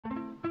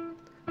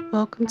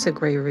Welcome to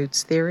Grey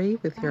Roots Theory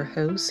with your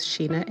hosts,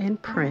 Sheena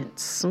and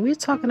Pryns. We're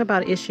talking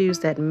about issues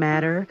that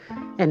matter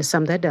and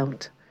some that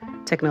don't.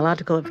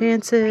 Technological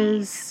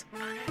advances,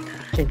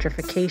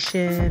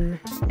 gentrification,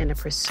 and the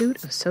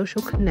pursuit of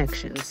social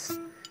connections.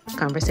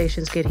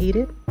 Conversations get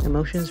heated,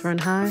 emotions run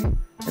high,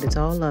 but it's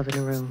all love in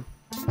the room.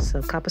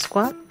 So cop a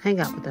squat, hang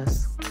out with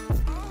us.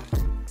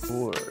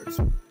 Board.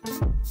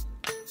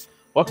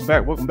 Welcome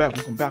back.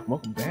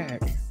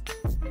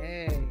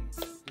 Hey,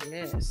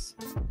 yes.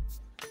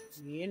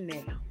 Yeah,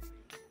 now.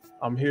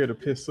 I'm here to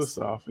piss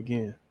sister off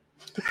again.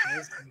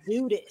 Let's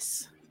do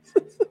this.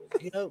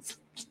 Go.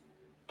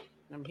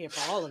 I'm here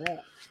for all of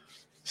that.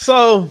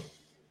 So,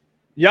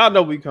 y'all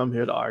know we come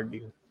here to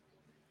argue.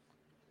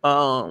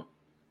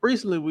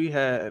 Recently we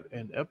had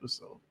an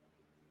episode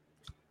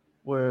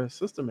where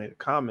sister made a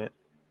comment,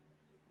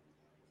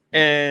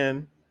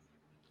 and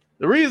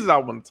the reason I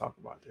want to talk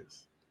about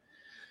this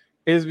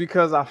is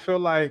because I feel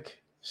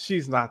like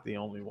she's not the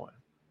only one.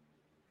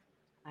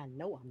 I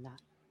know I'm not.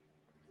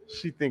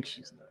 She thinks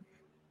she's not.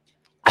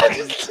 I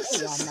know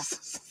I'm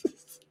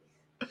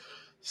not.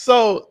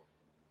 So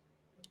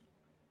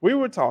we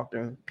were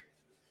talking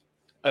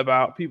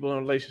about people in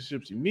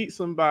relationships. You meet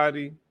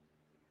somebody,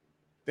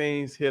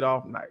 things hit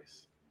off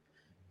nice.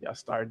 Y'all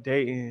start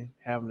dating,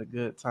 having a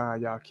good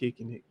time, y'all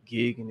kicking it,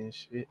 gigging and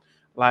shit.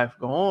 Life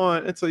go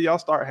on until y'all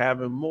start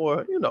having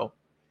more,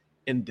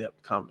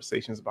 in-depth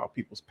conversations about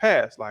people's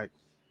past. Like,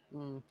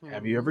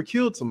 have you ever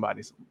killed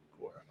somebody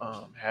before?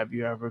 Have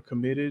you ever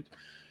committed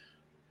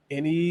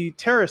any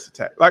terrorist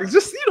attack? Like,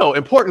 just,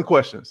 important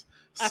questions.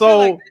 I feel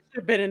like that should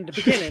have been in the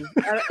beginning.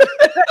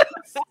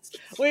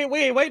 we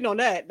ain't waiting on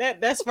that.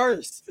 That's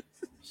first.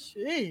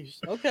 Jeez.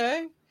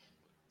 Okay.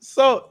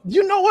 So,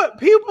 you know what?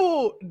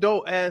 People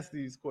don't ask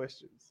these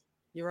questions.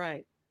 You're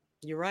right.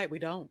 We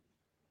don't.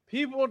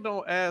 People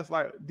don't ask,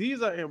 like,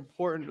 these are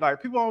important.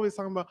 Like, people always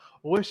talking about,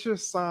 what's your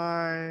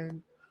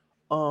sign?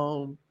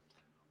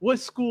 What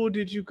school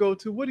did you go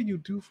to? What do you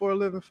do for a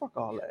living? Fuck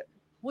all that.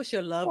 What's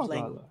your love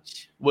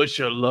language? What's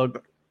your love?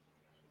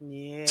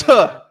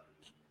 Yeah.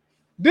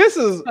 This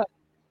is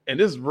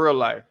real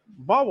life.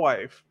 My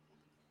wife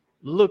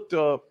looked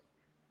up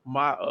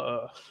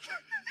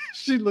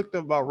she looked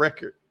up my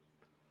record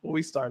when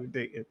we started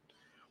dating.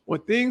 When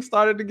things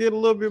started to get a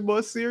little bit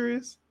more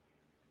serious,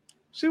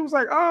 she was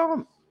like,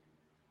 you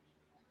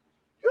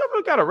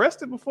ever got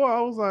arrested before?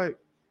 I was like,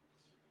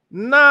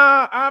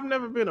 nah, I've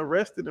never been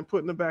arrested and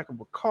put in the back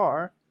of a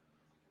car.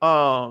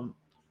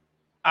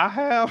 I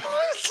have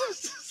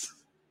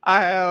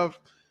I have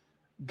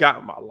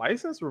got my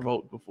license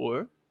revoked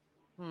before.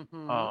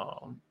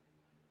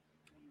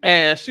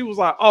 And she was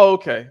like, oh,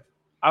 okay.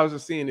 I was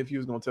just seeing if you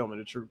was gonna tell me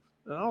the truth.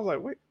 And I was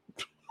like, wait,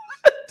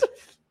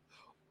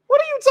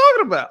 what are you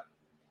talking about?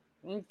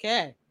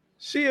 Okay.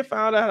 She had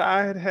found out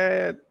I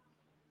had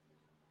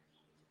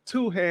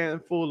 2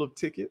 handful of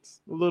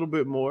tickets, a little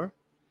bit more,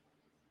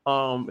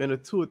 in a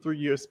 2 or 3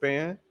 year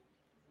span,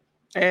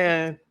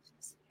 and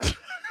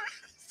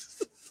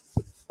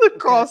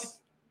across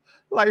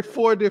like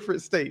 4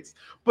 different states.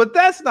 But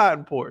that's not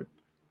important.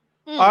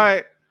 All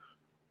right.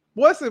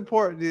 What's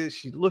important is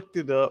she looked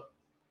it up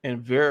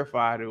and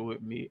verified it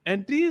with me.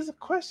 And these are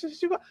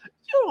questions you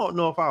don't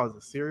know if I was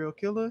a serial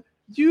killer.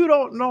 You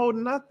don't know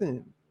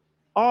nothing.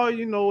 All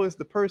you know is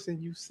the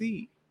person you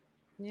see.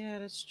 Yeah,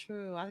 that's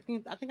true. I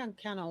think I can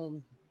count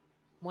on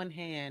one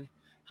hand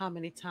how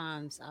many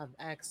times I've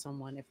asked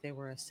someone if they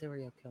were a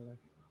serial killer.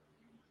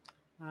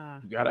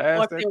 You gotta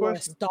ask that if they question. Were a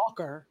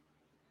stalker.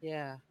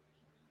 Yeah.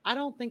 I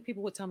don't think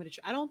people would tell me the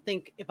truth. I don't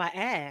think if I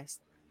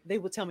asked, they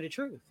would tell me the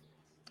truth.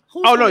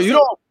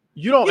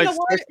 You don't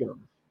expect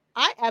them.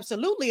 I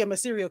absolutely am a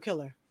serial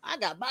killer. I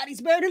got bodies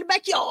buried in the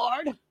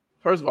backyard.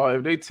 First of all,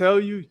 if they tell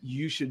you,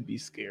 you should be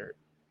scared.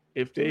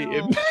 If they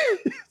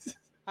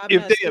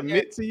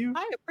admit to you,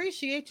 I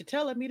appreciate you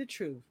telling me the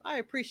truth. I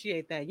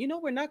appreciate that.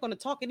 We're not going to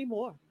talk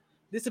anymore.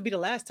 This will be the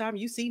last time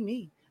you see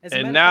me.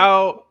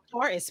 Now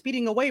car is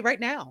speeding away right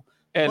now.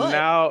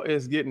 Now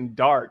it's getting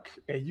dark,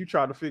 and you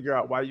try to figure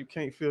out why you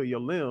can't feel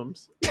your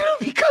limbs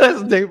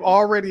because they've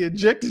already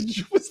ejected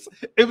you.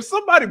 If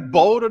somebody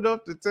bold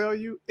enough to tell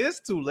you,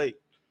 it's too late.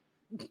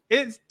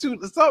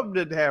 Something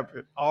didn't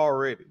happen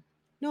already.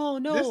 No.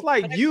 It's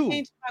like I've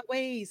changed my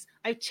ways.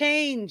 I've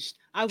changed.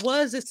 I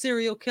was a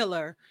serial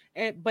killer,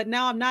 but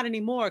now I'm not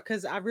anymore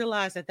because I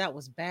realized that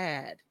was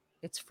bad.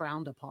 It's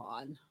frowned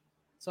upon.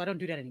 So I don't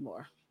do that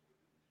anymore.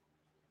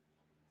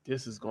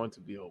 This is going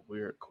to be a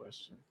weird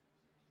question.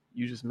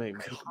 You just made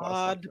me think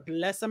about God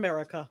bless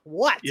America.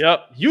 What?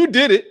 Yep, you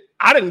did it.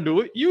 I didn't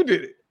do it. You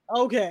did it.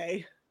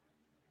 Okay.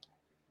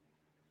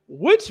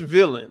 Which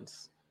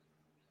villains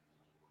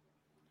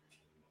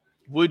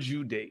would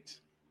you date?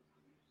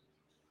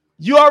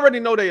 You already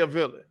know they a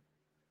villain.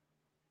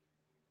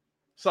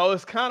 So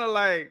it's kind of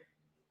like,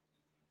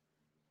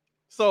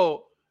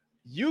 so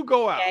you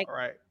go out,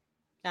 right?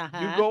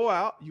 You go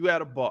out, you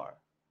at a bar,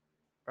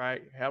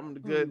 right? Having a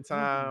good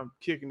time,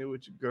 kicking it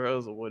with your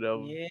girls or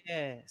whatever.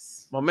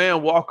 Yes. My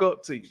man walk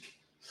up to you,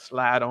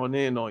 slide on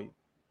in on you.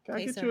 Can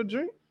I get you a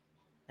drink?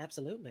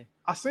 Absolutely.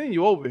 I seen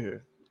you over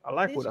here. I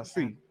like This what I guy.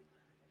 see.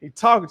 He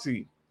talking to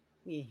you.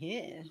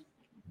 Yeah.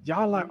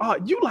 Y'all like, oh,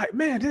 you like,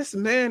 man, this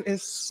man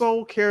is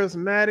so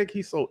charismatic.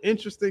 He's so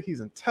interesting.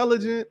 He's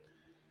intelligent.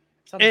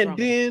 Something's And wrong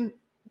with him. then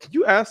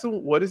you ask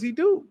him, what does he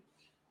do?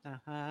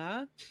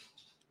 Uh-huh.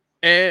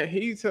 And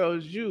he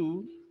tells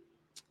you,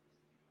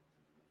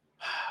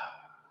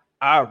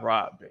 I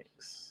rob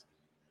banks.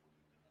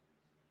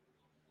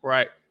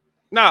 Right.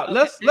 Now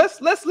Okay. let's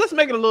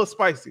make it a little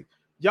spicy.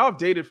 Y'all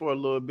dated for a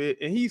little bit,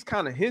 and he's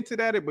kind of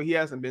hinted at it, but he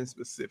hasn't been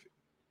specific.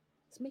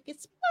 Let's make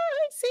it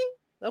spicy.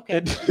 Okay.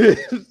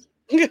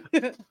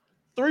 And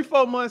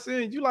 3-4 months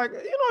in, you like,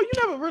 you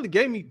never really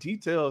gave me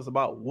details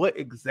about what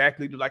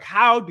exactly do, like,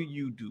 how do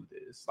you do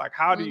this? Like,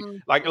 how do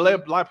you, like, a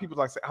Mhm. lot of people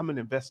like say, I'm an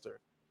investor,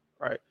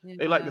 right?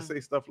 They like to Yeah. say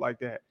stuff like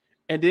that.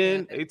 And Yeah.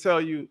 then they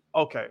tell you,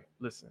 okay,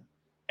 listen,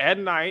 at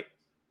night,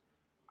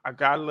 I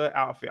got a little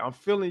outfit. I'm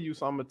feeling you,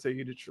 so I'm gonna tell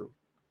you the truth.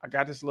 I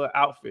got this little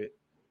outfit.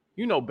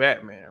 You know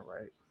Batman,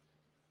 right?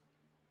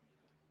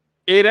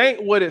 It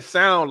ain't what it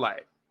sound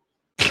like.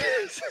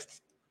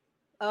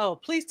 Oh,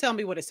 please tell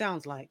me what it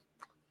sounds like.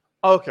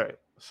 Okay,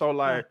 so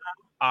Uh, like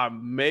I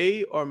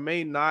may or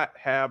may not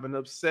have an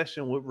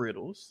obsession with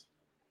riddles,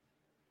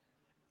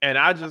 and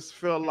I just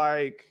feel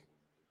like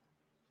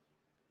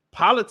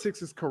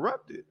politics is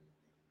corrupted.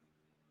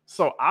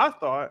 So I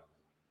thought,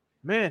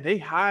 man, they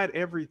hide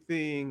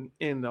everything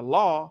in the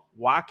law.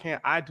 Why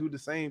can't I do the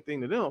same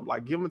thing to them?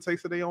 Like give them a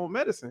taste of their own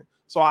medicine.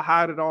 So I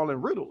hide it all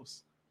in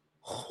riddles.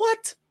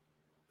 what?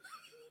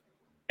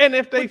 And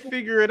if they What?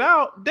 figure it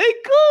out, they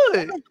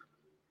good.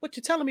 What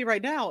you're telling me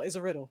right now is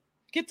a riddle.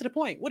 Get to the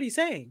point. What are you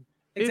saying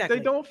If they exactly?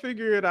 don't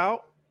figure it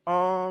out,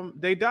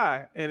 they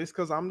die. And it's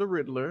because I'm the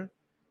Riddler.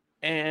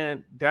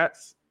 And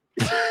that's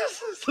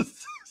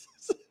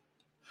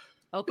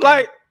Okay.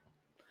 like,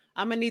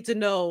 I'm gonna need to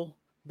know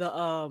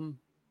the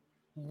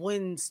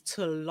wins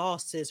to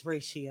losses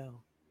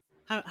ratio.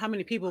 How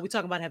many people we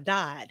talking about have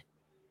died?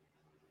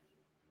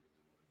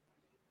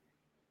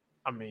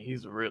 I mean,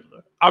 he's a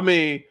Riddler. I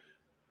mean,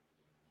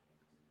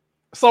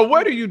 so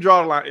where Mm. do you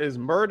draw the line? Is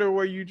murder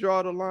where you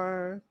draw the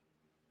line?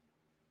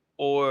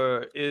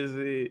 Or is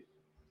it,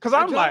 because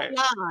I I'm draw like,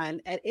 the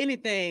line at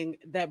anything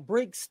that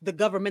breaks the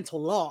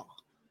governmental law.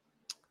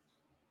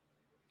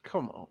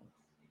 come on.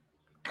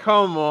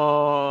 Come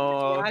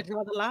That's where on. I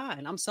draw the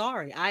line. I'm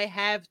sorry. I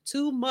have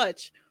too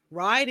much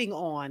riding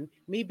on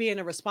me being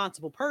a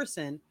responsible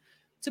person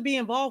to be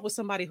involved with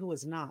somebody who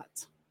is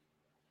not.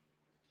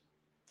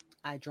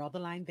 I draw the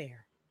line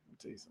there. Let me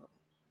tell you something.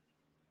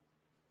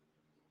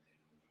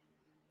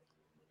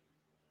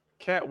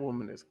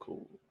 Catwoman is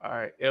cool. All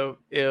right.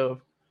 If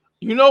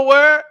you know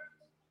where?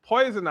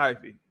 Poison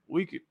Ivy.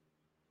 We could,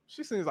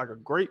 she seems like a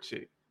great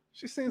chick.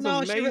 She seems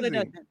No, she really amazing.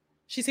 doesn't.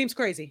 She seems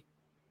crazy.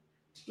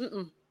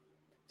 Mm-mm. She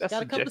That's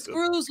got a couple of subjective.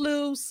 screws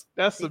loose.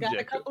 That's She got a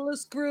subjective. couple of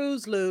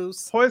screws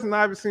loose. Poison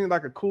Ivy seems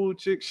like a cool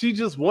chick. She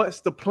just wants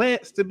the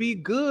plants to be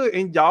good,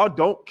 and y'all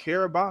don't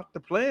care about the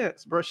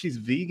plants, bro. She's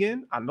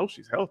vegan. I know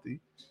she's healthy.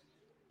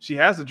 She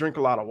has to drink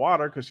a lot of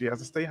water because she has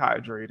to stay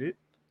hydrated.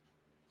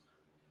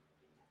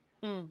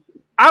 Mm.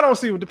 I don't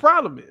see what the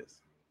problem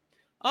is.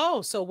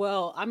 Oh, so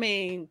well, I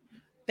mean,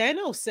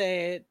 Thanos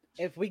said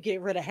if we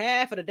get rid of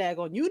half of the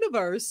daggone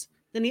universe,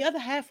 then the other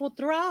half will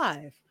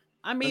thrive.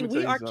 I Let me mean,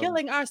 tell we you are something.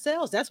 killing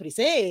ourselves. That's what he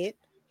said.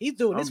 He's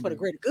doing I this for the mean,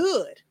 greater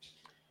good.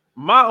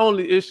 my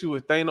only issue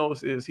with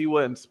Thanos is he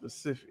wasn't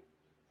specific.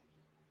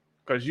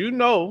 Because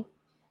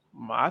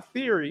my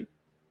theory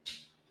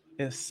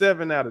is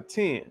 7 out of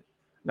 10.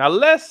 Now,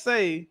 let's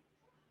say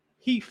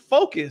he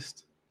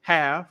focused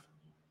half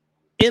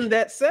in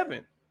that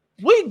seven.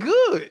 We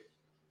good.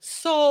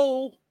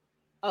 So,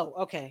 oh,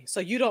 okay. So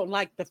you don't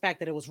like the fact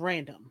that it was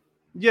random.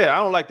 Yeah,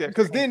 I don't like that. You're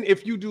Because saying, then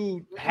if you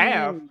do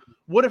half, mm.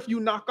 what if you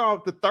knock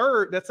off the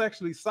third that's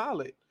actually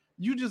solid?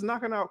 You just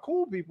knocking out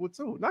cool people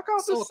too. Knock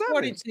out the So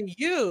according seven. to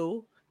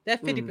you,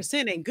 that Mm,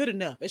 50% ain't good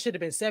enough. It should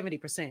have been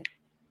 70%.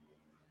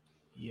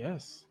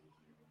 yes.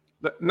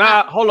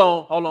 Nah, Wow. hold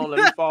on.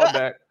 Let me fall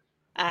back.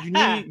 You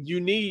Aha. need,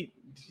 you need,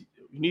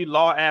 you need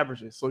law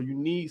averages. So you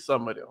need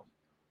some of them.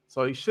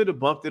 So he should have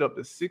bumped it up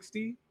to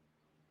 60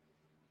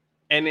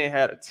 and then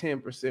had a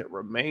 10%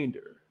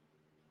 remainder.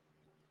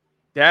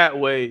 That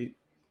way,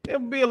 it'll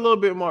be a little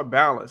bit more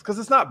balanced because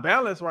it's not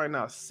balanced right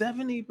now.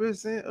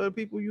 70% of the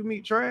people you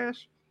meet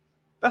trash.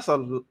 That's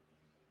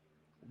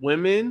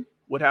women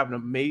would have an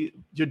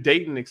amazing, your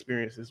dating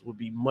experiences would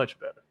be much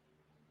better.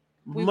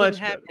 We wouldn't Much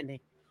have better.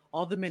 any.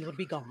 All the men would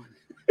be gone.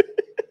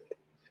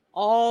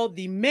 All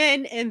the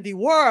men in the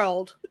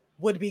world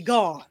would be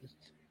gone.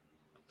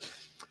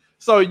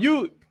 So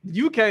you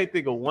can't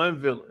think of one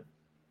villain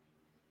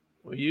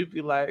where you'd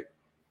be like,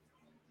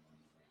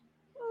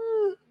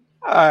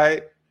 all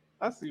right,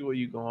 I see where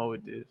you going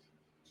with this.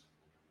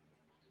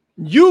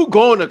 You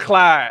going to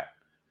Clyde.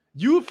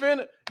 You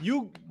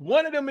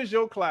one of them is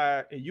your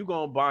Clyde, and you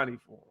going Bonnie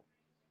for him.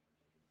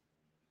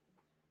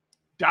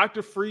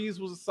 Dr. Freeze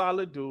was a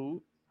solid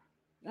dude.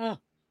 Uh,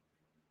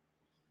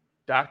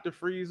 Dr.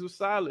 Freeze was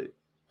solid.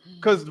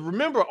 Because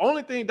remember,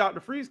 only thing Dr.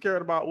 Freeze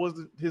cared about was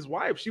his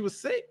wife. She was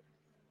sick.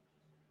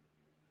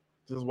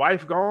 His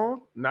wife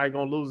gone. Now he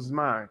gonna lose his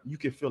mind. You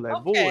can fill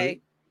that void.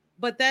 Okay,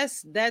 but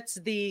that's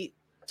the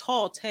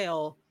tall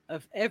tale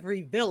of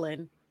every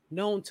villain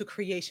known to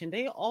creation.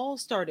 They all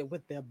started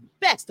with the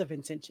best of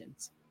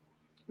intentions.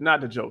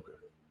 Not the Joker.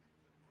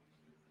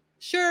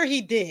 Sure,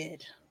 he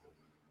did.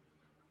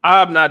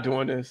 I'm not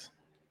doing this.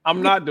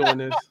 I'm not doing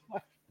this.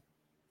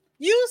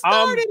 You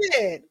I'm started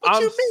it. What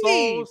I'm you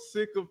so mean?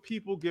 sick of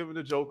people giving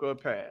the Joker a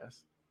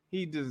pass.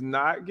 He does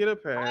not get a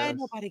I ain't pass.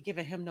 nobody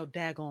giving him no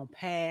daggone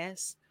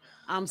pass.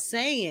 I'm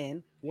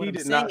saying what He I'm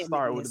did not saying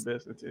start with the is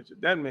best intention.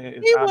 That man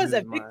is he out of was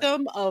his a mind.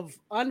 victim of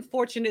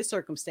unfortunate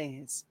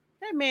circumstance.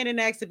 That man didn't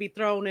ask to be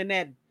thrown in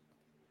that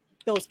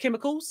those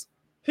chemicals.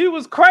 He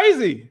was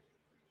crazy.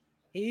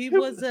 He He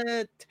was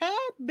a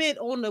tad bit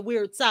on the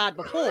weird side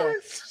before.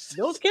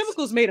 Those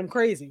chemicals made him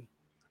crazy.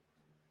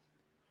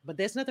 But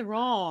there's nothing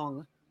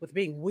wrong with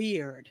being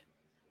weird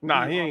when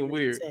Nah, you he are ain't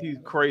weird. He's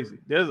insane. crazy.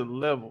 There's a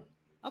level.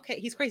 Okay,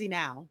 he's crazy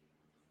now.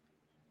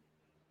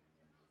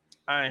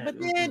 I But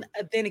ain't.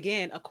 then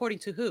again, according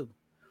to who?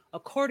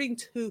 According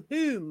to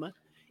whom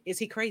is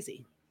he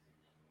crazy?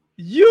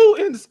 You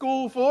in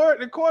school for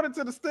it according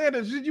to the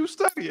standards you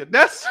study it.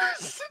 That's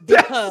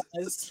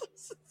Because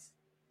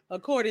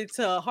according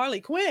to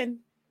Harley Quinn,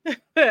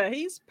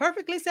 he's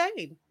perfectly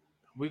sane.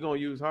 we gonna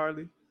use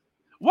Harley.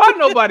 Why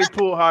nobody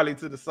pull Harley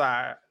to the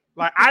side?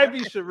 Like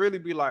Ivy should really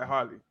be like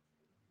Harley.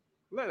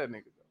 Let that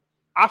nigga go.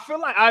 I feel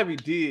like Ivy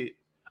did.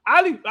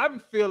 Ivy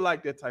feel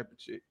like that type of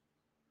chick.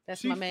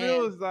 That's She my man.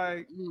 feels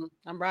like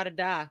I'm ride or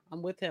die.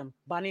 I'm with him.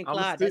 Bonnie and I'm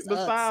gonna Clyde. stick That's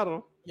us. beside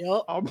him.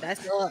 Yup, I'm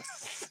that's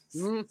us.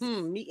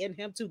 Me and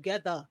him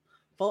together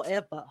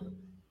forever.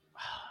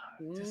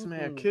 this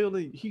man hmm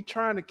killing. He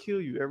trying to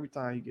kill you every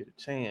time you get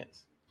a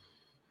chance.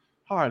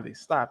 Harley,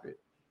 stop it.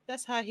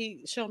 That's how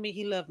he showed me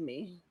he loved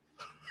me.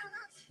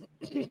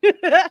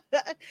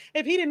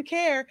 If he didn't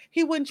care,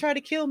 he wouldn't try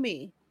to kill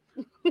me.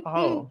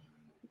 Oh,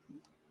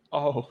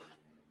 oh,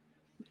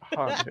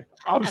 Harley.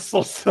 I'm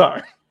so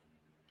sorry.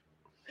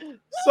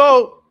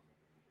 So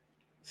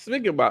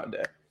speaking about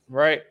that,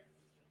 right?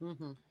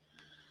 hmm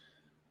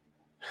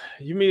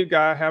You meet a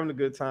guy having a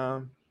good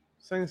time,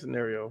 same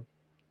scenario,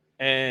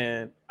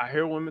 and I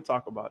hear women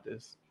talk about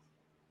this.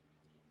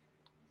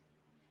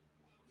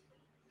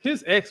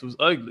 His ex was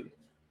ugly,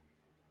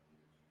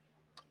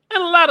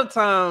 and a lot of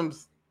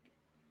times,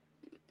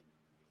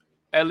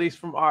 at least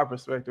from our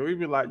perspective, we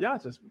be like, "Y'all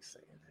just be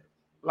saying that,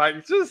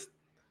 like, just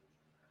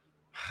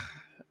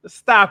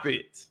stop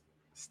it,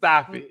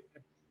 stop it."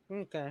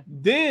 Okay.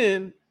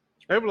 Then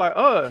they be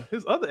like,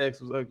 his other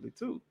ex was ugly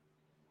too,"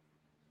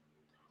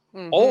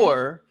 hmm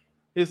or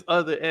his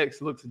other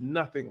ex looks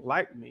nothing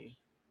like me.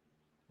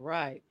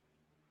 Right.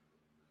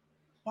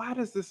 Why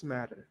does this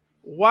matter?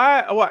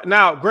 Why? What?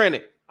 Now,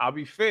 granted, I'll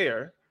be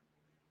fair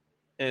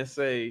and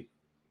say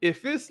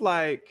if it's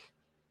like,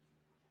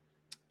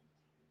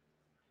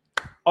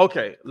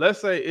 okay,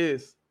 let's say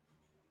it's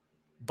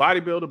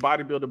bodybuilder,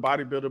 bodybuilder,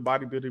 bodybuilder,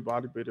 bodybuilder,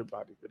 bodybuilder,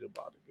 bodybuilder,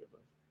 bodybuilder.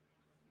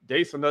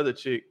 Dates another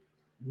chick,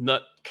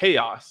 nut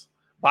chaos,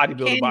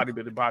 bodybuilder, Candy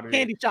bodybuilder, bodybuilder,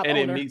 candy shop and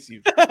then owner. meets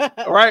you.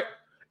 All right.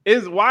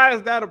 Is why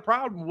is that a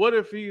problem? What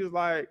if he's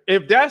like,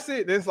 if that's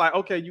it, then it's like,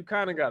 okay, you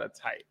kind of got a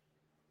type.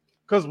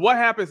 Because what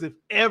happens if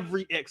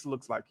every ex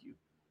looks like you?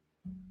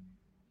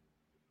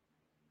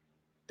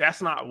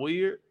 That's not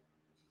weird.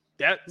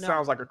 That No,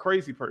 sounds like a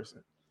crazy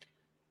person.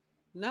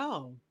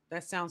 no.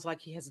 That sounds like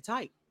he has a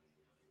type.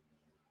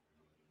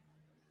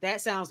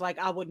 That sounds like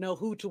I would know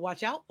who to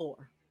watch out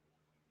for.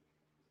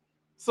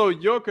 So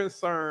your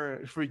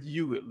concern, for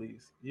you at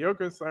least, your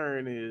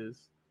concern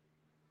is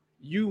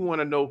you want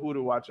to know who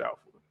to watch out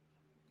for.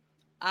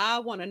 I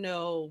want to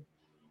know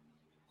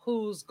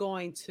who's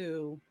going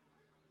to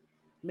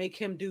make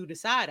him do the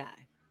side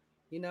eye.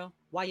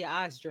 Why your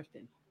eyes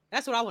drifting.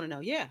 That's what I want to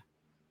know. Yeah.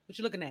 What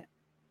you looking at?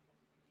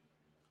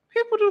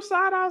 People do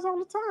side eyes all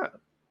the time.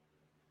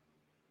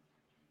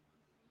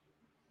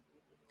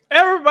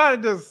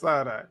 Everybody does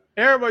side eye.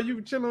 Everybody,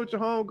 you chilling with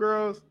your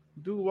homegirls,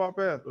 do walk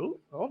past. Oh,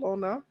 hold on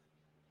now.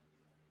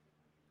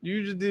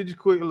 You just did your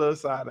quick little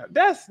side eye.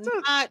 That's just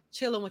Not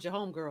chilling with your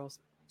homegirls.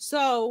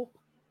 So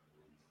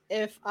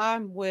if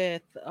I'm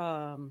with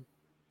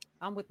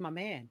my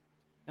man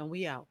and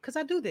we out. Cause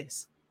I do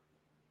this.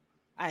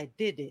 I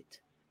did it.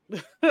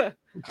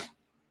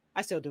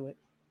 I still do it.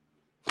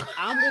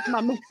 I'm with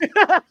my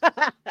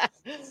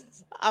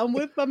I'm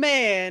with my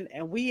man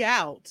and we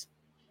out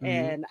mhm.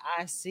 and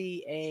I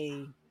see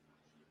a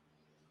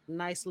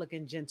nice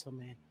looking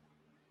gentleman.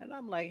 And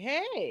I'm like,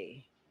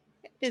 hey,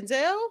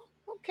 Denzel,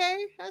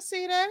 okay, I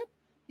see that,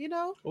 you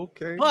know.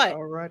 Okay. But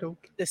All right.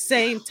 Okay. the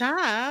same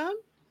time,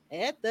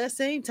 at the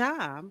same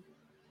time,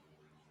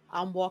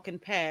 I'm walking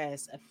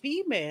past a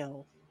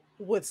female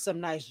with some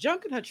nice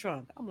junk in her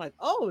trunk. I'm like,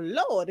 oh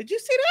Lord, did you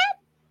see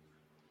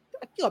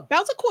that? You'll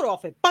bounce a quarter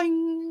off it.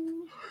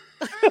 Bang.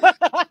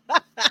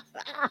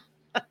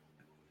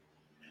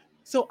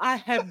 So I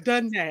have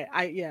done that.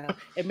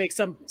 It makes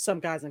some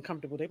guys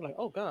uncomfortable. They're like,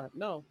 oh God,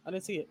 no, I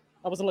didn't see it.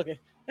 I wasn't looking.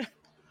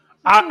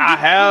 I You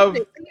have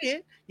didn't see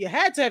it. You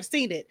had to have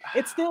seen it.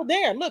 It's still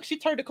there. Look, she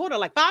turned the corner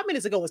like 5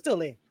 minutes ago. It's still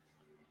there.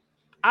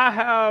 I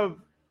have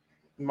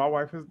my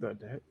wife has done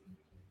that,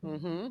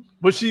 Mm-hmm.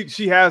 but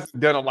she hasn't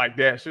done it like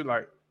that. She's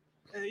like,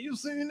 "Hey, you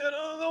seen that?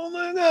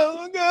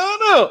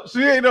 No.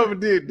 She ain't never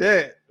did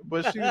that,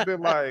 but she's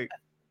been like,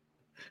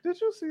 "Did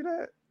you see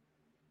that?"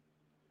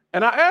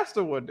 And I asked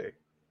her one day.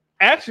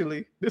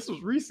 Actually, this was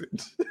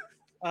recent.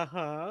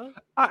 Uh-huh.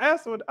 I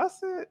asked her. I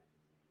said,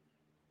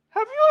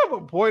 "Have you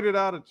ever pointed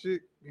out a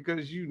chick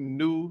because you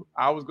knew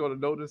I was going to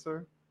notice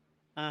her?"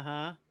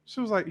 Uh-huh. She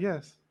was like,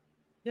 "Yes."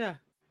 Yeah.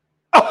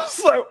 I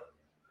was like,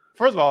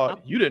 first of all, I'm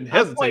you didn't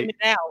I'm pointing hesitate.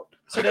 it out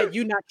so that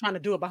you're not trying to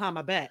do it behind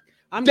my back.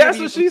 I'm That's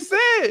giving you what some. she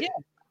said. Yeah,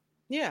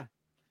 yeah.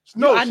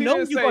 No, I know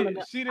you're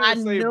gonna she I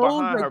didn't say know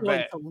behind you're her going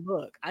back. to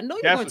look. I know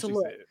you're That's going what to she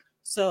look. said.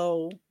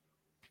 So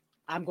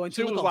I'm going to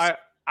She look was also. like,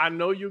 I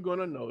know you're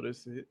gonna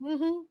notice it.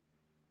 Mm-hmm.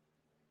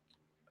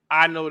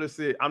 I notice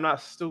it. I'm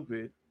not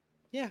stupid.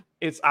 Yeah.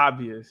 It's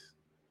obvious.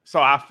 So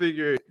I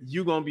figured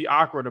you're gonna be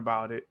awkward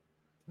about it.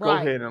 Go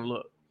Right. ahead and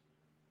look.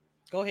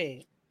 Go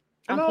ahead.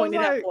 And I'm I was pointing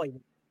it out like, for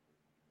you.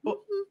 well,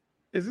 Mhm.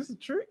 is this a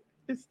trick?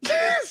 It's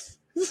this.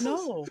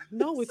 No,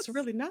 no, it's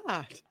really not.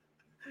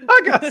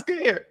 I got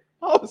scared.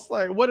 I was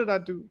like, what did I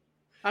do?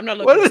 I'm not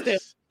What looking still.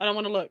 is I don't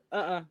want to look.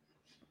 Uh-uh.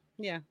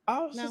 Yeah.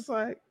 I was No. just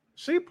like,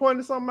 she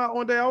pointed something out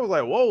one day. I was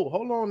like, whoa,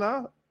 hold on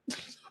now.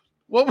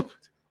 what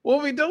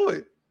what we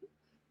doing?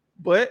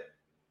 But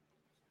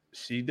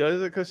she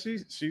does it because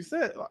she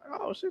said, like,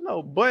 oh, she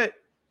know. But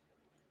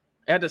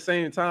at the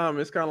same time,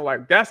 it's kind of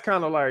like that's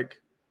kind of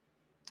like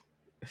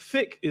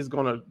thick is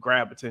gonna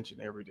grab attention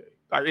every day.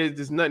 Like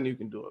there's nothing you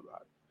can do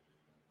about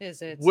it.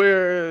 Is it?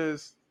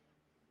 Whereas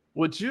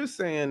what you're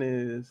saying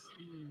is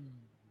Mm.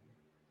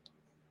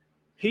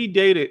 he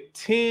dated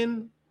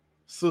 10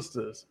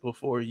 sisters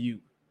before you.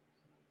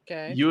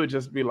 Okay. You would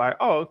just be like,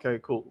 oh, okay,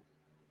 cool.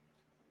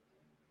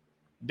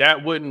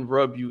 That wouldn't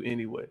rub you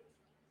anyway.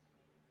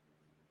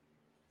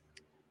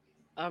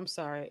 I'm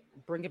sorry.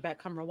 Bring it back.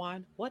 Come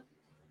rewind. What?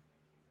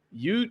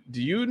 You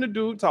and the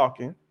dude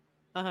talking,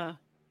 Uh-huh.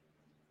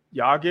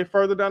 y'all get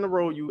further down the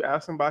road, you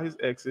ask him about his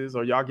exes,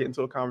 or y'all get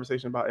into a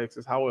conversation about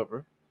exes,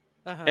 however,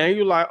 Uh-huh. and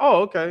you like,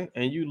 oh, okay,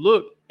 and you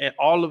look, and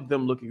all of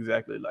them look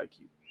exactly like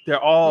you. They're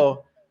Mhm.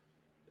 all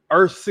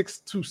Earth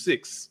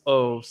 626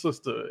 of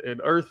sister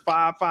and Earth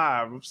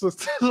 55 of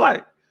sister.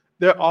 Like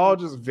they're Mhm. all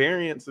just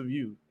variants of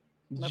you.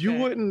 You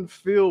Okay. wouldn't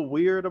feel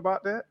weird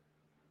about that?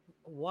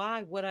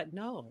 Why would I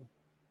no?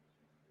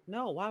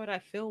 No, why would I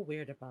feel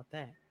weird about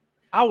that?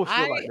 I would feel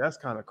I like that's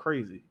kind of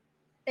crazy.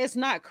 It's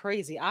not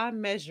crazy. I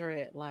measure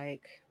it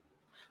like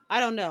I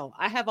don't know.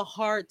 I have a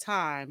hard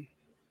time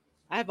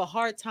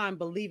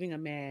believing a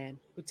man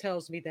who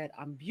tells me that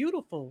I'm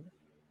beautiful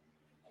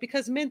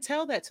because men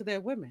tell that to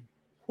their women,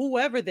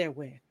 whoever they're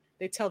with.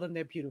 They tell them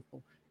they're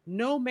beautiful.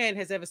 No man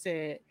has ever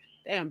said,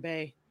 "Damn,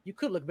 babe, you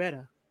could look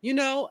better."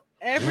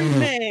 Every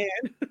man,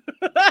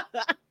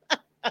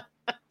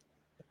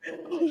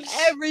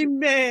 every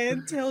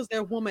man tells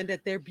their woman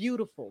that they're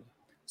beautiful.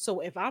 So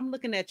if I'm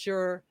looking at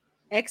your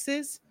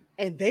exes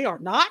and they are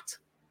not,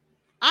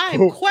 I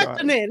am Oh God.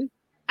 questioning.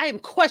 I am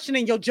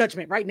questioning your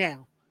judgment right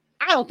now.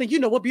 I don't think you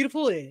know what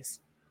beautiful is.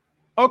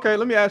 Okay,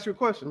 let me ask you a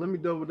question. Let me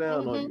double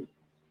down on Hmm. you.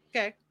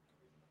 Okay.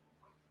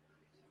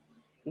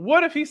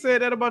 What if he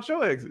said that about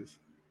your exes?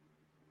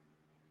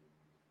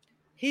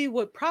 He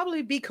would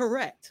probably be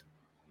correct.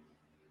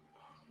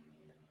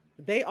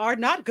 They are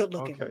not good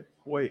looking. Okay,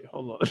 wait,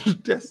 hold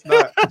on. That's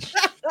not.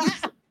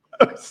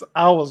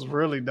 I was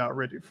really not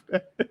ready for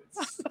that.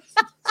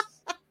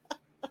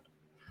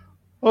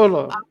 Hold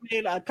I on.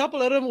 mean, a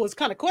couple of them was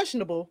kind of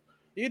questionable.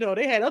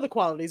 They had other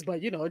qualities,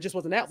 but it just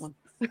wasn't that one.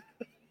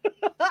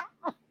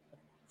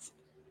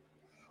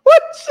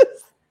 What?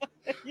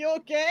 You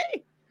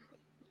okay?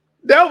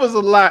 That was a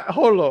lot.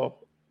 Hold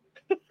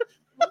on.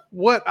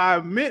 What I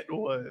meant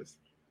was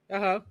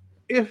Uh-huh.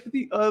 if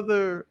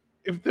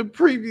if the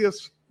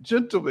previous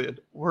gentlemen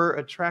were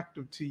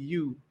attractive to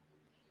you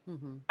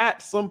Hmm.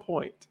 at some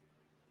point,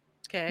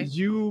 Okay.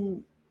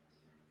 you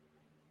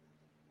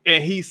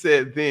and he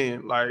said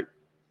then, like,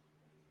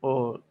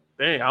 well,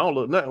 dang, I don't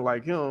look nothing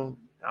like him.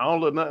 I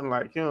don't look nothing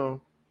like him.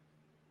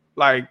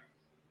 Like,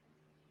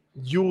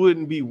 you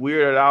wouldn't be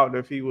weirded out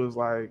if he was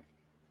like,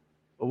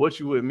 well, what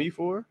you with me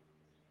for?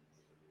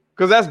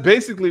 Because that's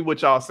basically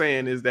what y'all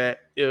saying is that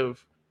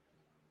if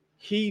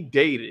he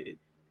dated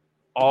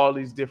all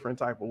these different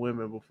type of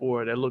women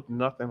before that look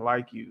nothing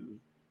like you,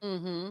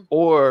 Hmm.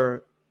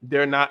 or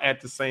they're not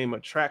at the same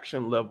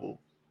attraction level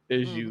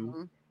as you,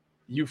 Hmm.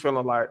 you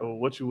feeling like, oh,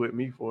 what you with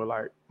me for?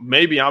 Like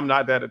maybe I'm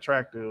not that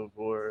attractive,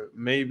 or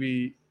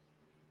maybe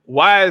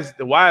why is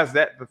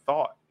that the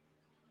thought?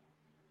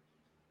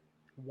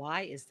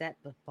 Why is that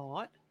the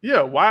thought?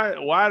 Yeah,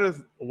 why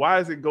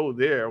does it go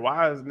there?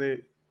 Why isn't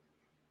it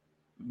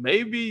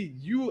maybe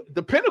you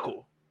the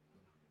pinnacle?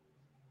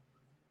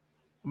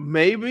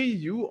 Maybe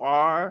you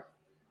are.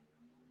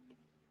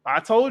 I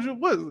told you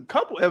what a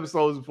couple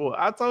episodes before.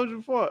 I told you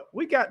before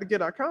we got to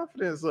get our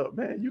confidence up,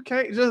 man. You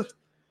can't just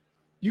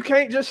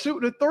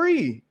shoot the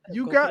three.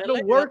 You Go for got that to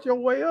layup. work your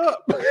way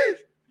up.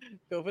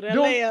 Go for that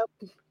Do layup.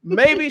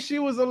 maybe she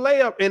was a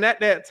layup, and at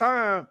that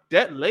time,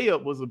 that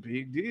layup was a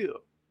big deal.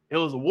 It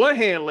was a one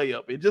hand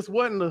layup. It just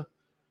wasn't a.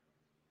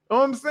 You know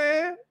what I'm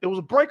saying? It was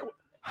a breakaway.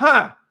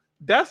 Huh?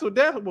 That's what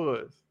that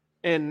was.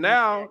 And Okay.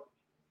 now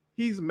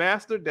he's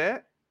mastered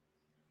that.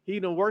 He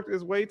done worked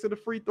his way to the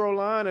free throw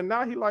line, and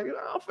now he like,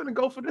 I'm finna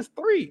go for this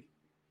three.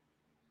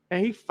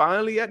 And he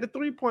finally at the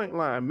 3-point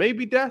line.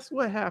 Maybe that's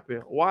what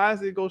happened. Why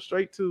does it go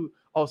straight to?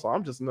 Oh, so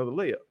I'm just another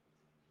layup.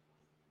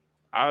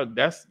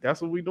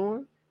 That's what we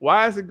doing.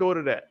 Why does it go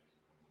to that?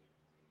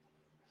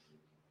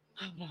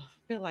 I don't know.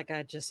 I feel like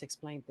I just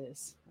explained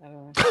this.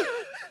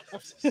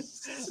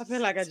 I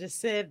feel like I just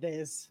said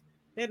this.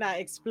 Then I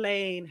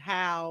explain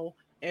how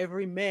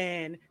every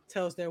man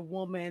tells their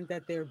woman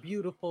that they're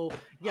beautiful.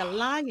 You're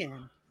lying.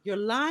 You're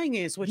lying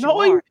is what you No,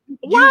 are. You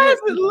why were is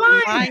it either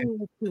lying?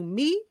 lying to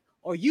me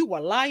or you were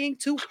lying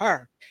to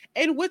her.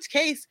 In which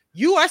case,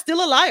 you are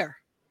still a liar.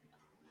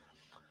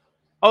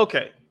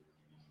 Okay,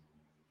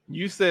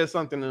 you said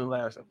something in the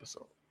last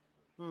episode,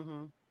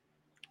 Mm-hmm.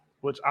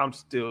 which I'm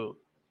still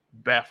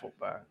baffled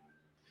by.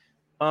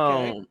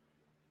 Okay.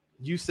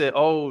 You said,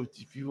 "Oh,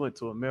 if you went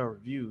to a male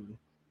review,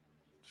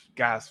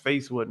 guy's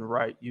face wasn't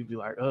right, you'd be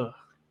like, ugh,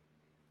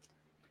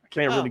 I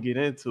can't really Oh. get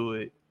into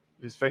it.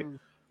 His face. Mm.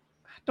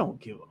 I don't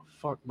give a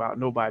fuck about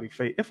nobody's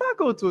face. If I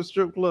go to a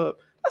strip club,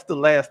 that's the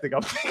last thing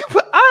I'm thinking.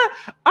 But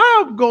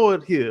I'm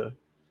going here,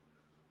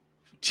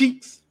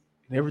 cheeks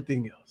and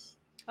everything else.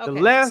 The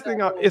Okay. last thing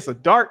So it's a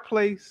dark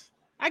place.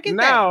 I get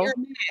that. You're Now, a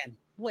man.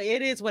 Well,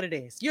 it is what it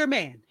is. You're a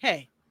man.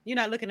 Hey, you're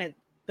not looking at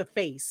the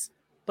face.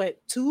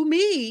 But to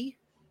me,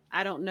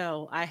 I don't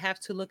know. I have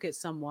to look at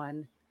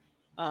someone.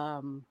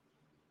 Um,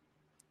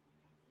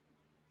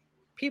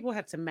 People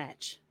have to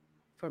match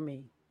for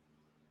me.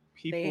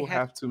 They people have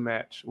have to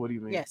match. What do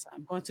you mean? yes,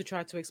 I'm going to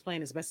try to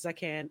explain as best as I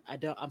can.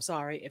 I'm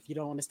sorry if you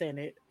don't understand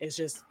it. It's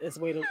just it's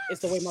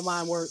the way my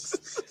mind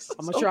works.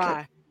 I'm gonna Okay. try.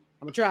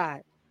 I'm gonna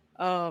try.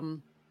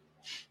 Um,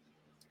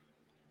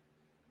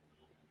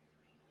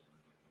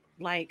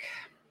 like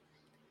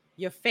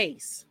your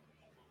face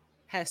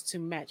has to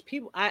match.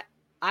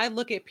 I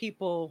look at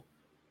people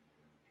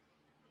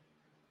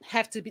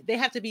they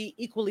have to be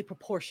equally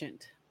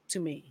proportioned to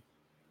me.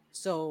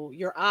 So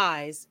your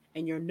eyes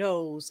and your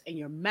nose and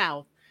your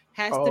mouth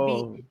has to be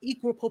Oh,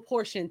 equal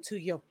proportion to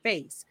your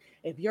face.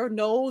 If your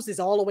nose is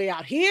all the way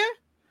out here,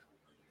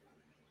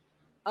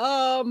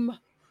 um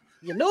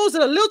your nose is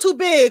a little too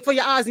big for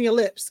your eyes and your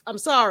lips. I'm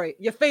sorry.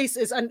 Your face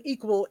is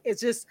unequal. It's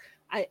just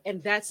I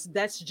and that's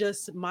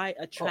just my oh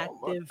my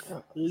attractive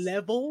goodness.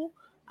 level.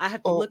 I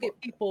have to Oh look my.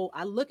 at people.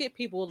 I look at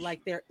people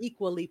like they're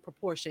equally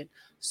proportioned.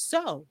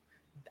 So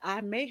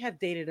I may have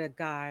dated a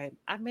guy.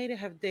 I may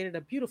have dated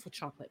a beautiful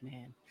chocolate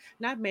man.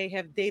 And I may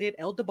have dated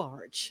El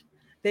DeBarge.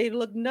 They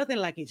look nothing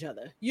like each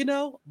other, you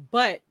know?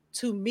 But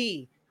to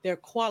me, their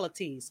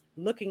qualities,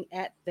 looking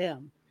at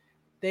them,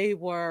 they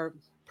were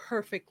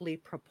perfectly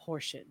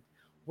proportioned,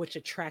 which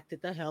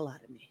attracted the hell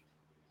out of me.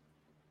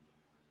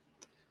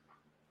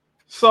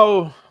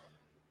 So,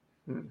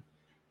 hmm,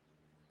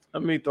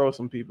 let me throw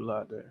some people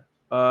out there.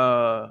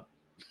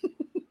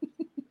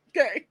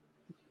 Okay.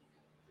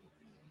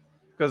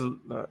 Because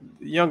the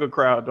younger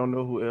crowd don't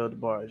know who El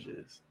DeBarge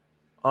is.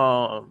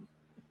 Um,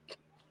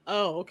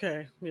 Oh,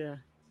 okay. Yeah.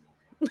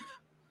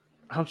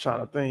 I'm trying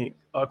to think.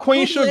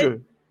 Queen Google it.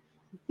 Sugar.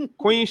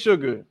 Queen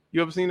Sugar.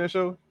 You ever seen that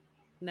show?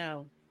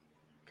 No.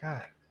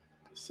 God,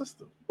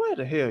 sister, where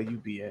the hell you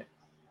be at?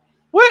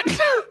 What?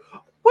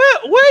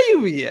 Where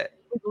you be at?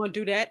 We're going to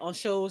do that on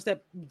shows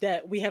that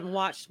we haven't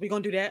watched. We're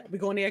going to do that. We're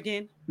going there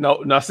again. No,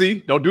 now see,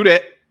 don't do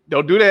that.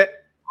 Don't do that.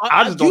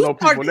 I just don't You know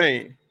started people's it.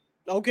 name.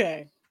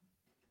 Okay.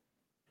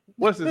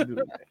 What's this dude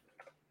name?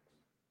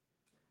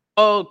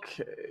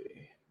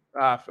 Okay.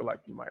 I feel like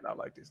you might not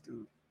like this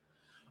dude.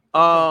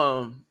 Okay.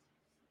 Um,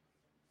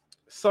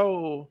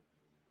 so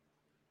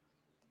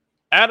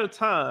at a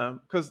time,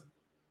 because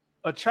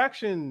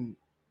attraction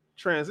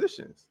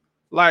transitions.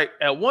 Like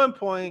at one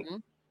point,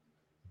 Mhm.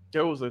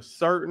 there was a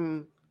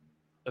certain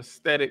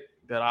aesthetic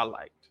that I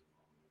liked.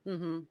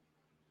 Mhm.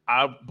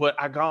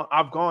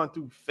 I've gone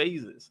through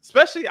phases.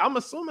 Especially, I'm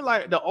assuming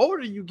like the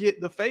older you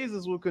get, the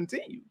phases will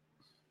continue.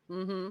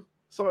 Mhm.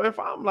 So if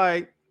I'm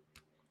like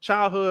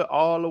childhood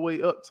all the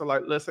way up to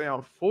like let's say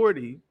I'm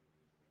 40,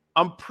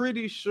 I'm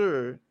pretty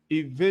sure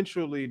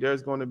eventually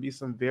there's going to be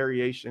some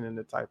variation in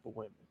the type of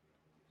women.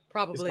 It's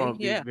going Probably. to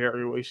be Yeah. I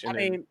variation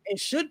in. mean, it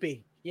should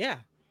be. Yeah.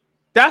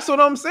 That's what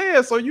I'm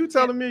saying. So you Yeah.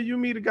 telling me you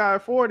meet a guy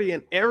at 40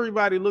 and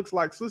everybody looks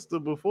like sister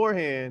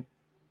beforehand?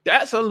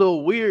 That's a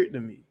little weird to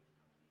me.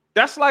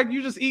 That's like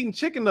you just eating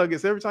chicken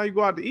nuggets every time you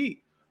go out to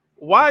eat.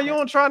 If Why you that's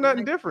don't try what he nothing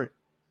like, different?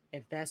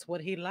 if that's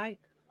what he like.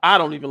 I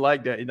don't even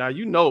like that. Now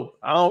you know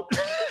I don't.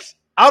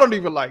 I don't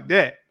even like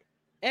that.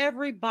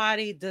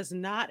 Everybody does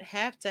not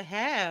have to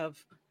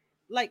have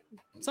like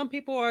some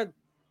people are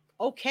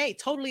okay,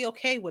 totally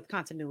okay with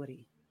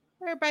continuity.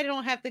 Everybody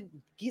don't have to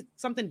get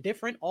something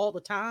different all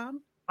the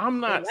time. I'm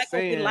They not like what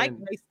they like saying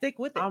and they stick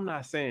with it. I'm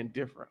not saying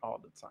different all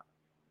the time.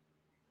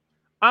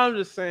 I'm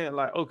just saying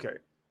like okay,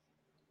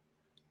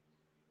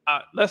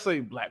 let's say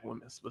black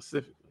women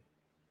specifically.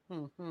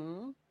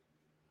 Mm-hmm.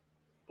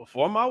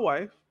 Before my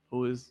wife,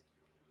 who is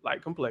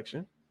light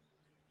complexion,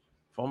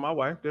 before my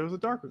wife, there was a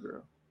darker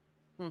girl.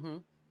 Mm-hmm.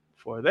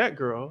 For that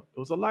girl, it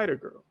was a lighter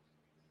girl.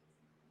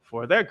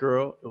 For that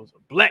girl, it was a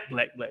black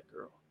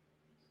girl.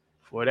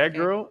 For that Okay.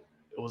 girl,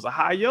 it was a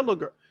high yellow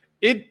girl.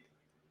 It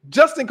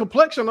just in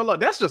complexion alone,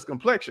 that's just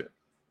complexion.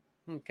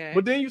 Okay.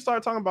 But then you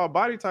start talking about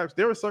body types.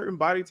 There were certain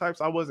body types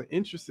I wasn't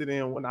interested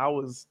in when I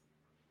was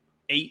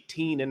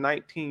 18 and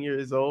 19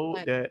 years old.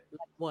 That Like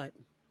what?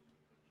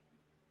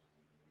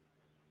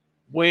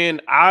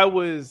 when I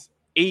was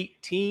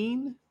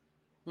 18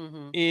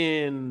 Mm-hmm.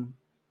 in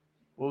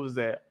what was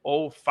that,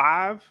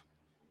 05,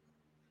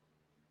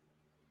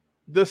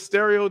 the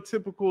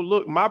stereotypical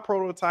look, my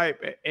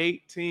prototype at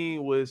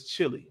 18 was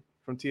Chili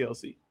from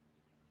TLC.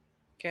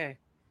 Okay.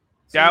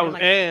 So That you didn't was, like the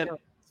big and girls.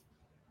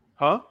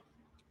 huh?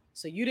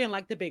 So you didn't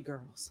like the big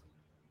girls.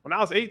 When I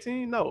was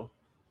 18, no.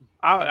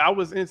 I, Okay. I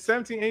was in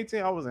 17,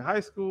 18, I was in high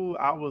school.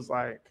 I was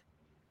like,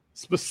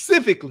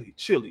 specifically,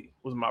 Chili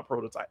was my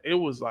prototype. It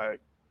was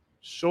like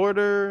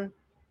shorter,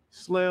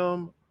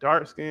 slim,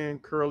 dark skin,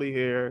 curly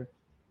hair,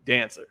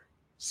 dancer.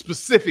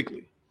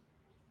 Specifically.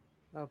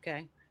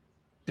 Okay.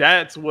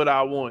 That's what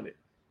I wanted.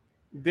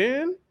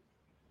 Then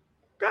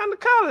got into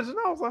college and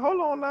I was like,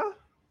 hold on now.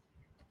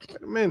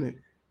 Wait a minute.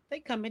 They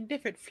come in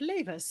different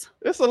flavors.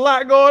 There's a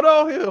lot going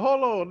on here.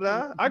 Hold on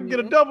now. I can get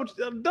a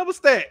Mm-hmm. double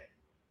stack.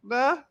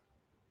 Nah.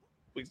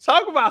 We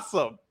talk about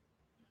something.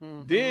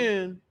 Mm-hmm.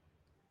 Then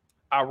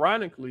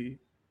ironically,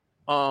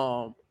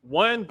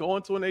 one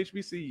going to an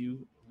HBCU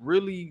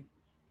really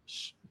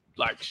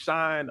like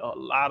shine a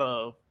lot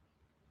of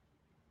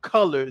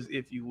colors,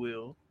 if you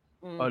will,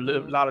 a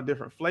Mm-hmm. lot of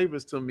different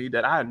flavors to me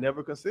that I had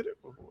never considered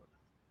before.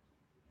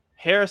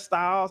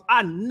 Hairstyles,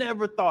 I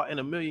never thought in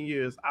a million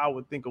years I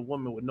would think a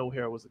woman with no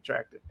hair was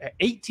attractive. At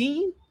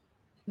 18,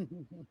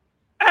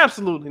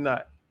 absolutely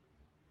not.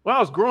 When I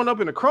was growing up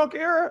in the crunk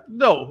era,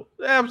 no,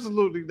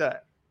 absolutely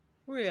not.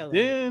 Really?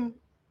 Then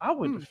I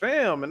went to Mm.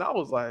 fam and I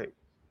was like,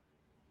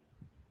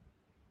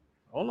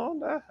 hold on,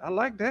 that I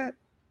like that.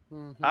 I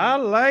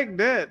Mm-hmm. like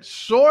that.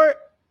 Short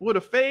with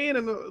a fade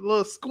and a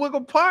little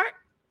squiggle part.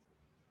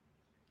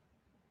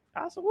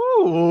 I said,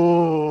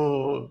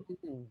 whoa.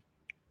 Mm-hmm.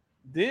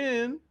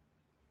 Then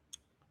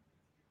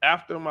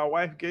after my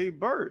wife gave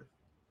birth,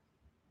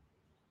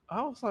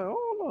 I was like,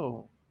 oh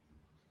no,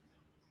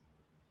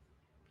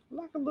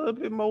 I like a little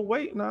bit more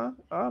weight now.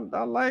 I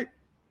like.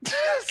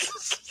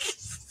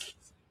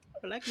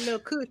 Like a little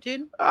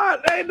cushion.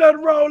 Ain't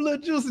nothing wrong with little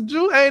juicy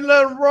juice. Ain't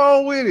nothing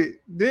wrong with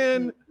it.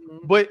 Then,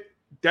 Mm-hmm. but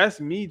that's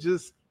me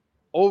just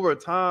over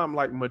time,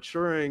 like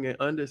maturing and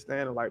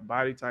understanding like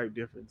body type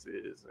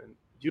differences. And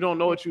you don't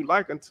know what you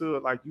like until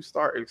like you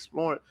start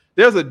exploring.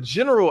 There's a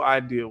general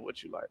idea of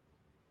what you like.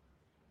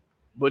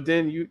 But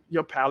then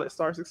your palate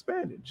starts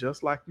expanding,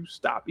 just like you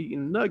stop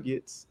eating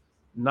nuggets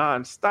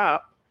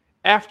nonstop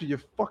after you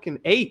fucking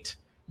ate.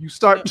 You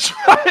start No,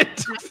 trying not,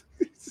 to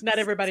not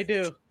everybody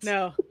do.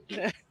 No.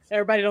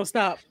 Everybody don't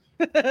stop.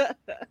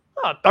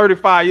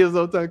 35 years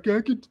old, like, can I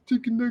get the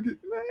chicken nugget?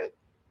 Man,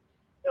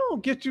 you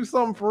don't get you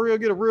something for real,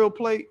 get a real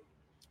plate.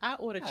 I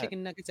order God.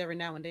 chicken nuggets every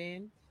now and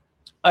then.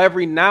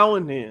 Every now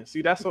and then.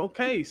 See, that's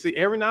okay. See,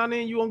 every now and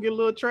then you gonna get a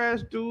little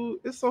trash, dude.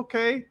 It's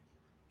okay.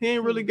 He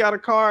ain't really Hmm. got a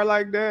car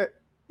like that.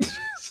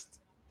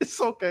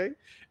 It's okay.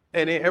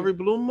 And then Mm-mm. every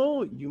blue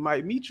moon, you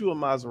might meet you a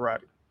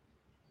Maserati.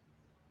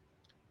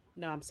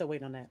 No, I'm still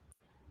waiting on that.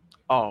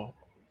 Oh,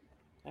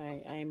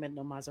 I ain't met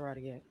no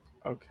Maserati yet.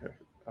 okay.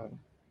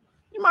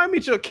 You might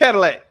meet you a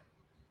Cadillac.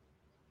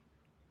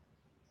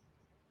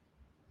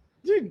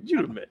 How You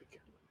the about, medic.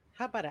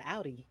 how about an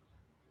Audi?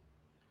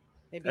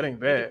 That Maybe ain't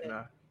maybe bad,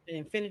 nah. the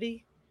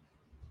Infinity.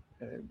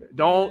 That ain't bad. Yeah.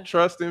 Don't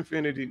trust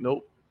Infinity.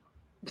 Nope.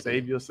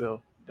 Save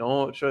yourself.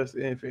 Don't trust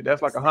Infinity.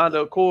 That's like a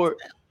Honda Accord.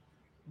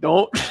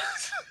 Don't.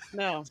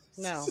 No,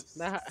 no,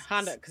 the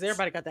Honda, because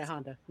everybody got that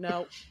Honda.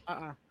 No, I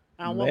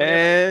don't want what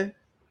everybody. Man,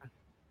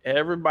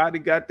 everybody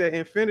got that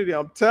Infinity.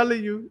 I'm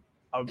telling you.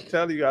 I'm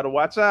telling you, gotta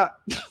watch out.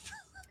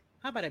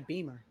 How about a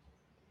Beamer?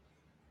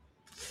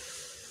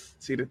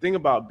 See, the thing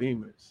about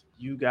Beamers,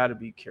 you gotta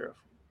be careful.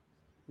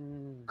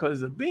 Mm. Because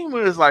the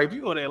Beamer is like, if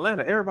you go to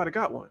Atlanta, everybody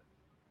got one.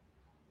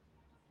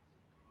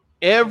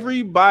 Okay,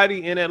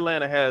 Everybody in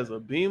Atlanta has a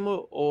Beamer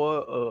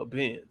or a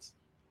Benz.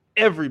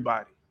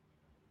 Everybody.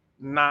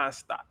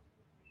 Nonstop.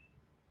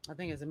 I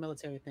think it's a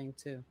military thing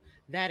too.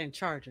 That and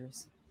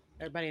Chargers.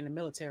 Everybody in the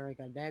military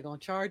got a daggone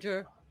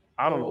Charger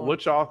I don't know or.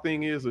 what y'all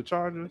thing is with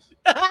Chargers.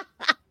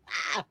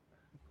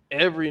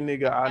 Every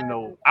nigga I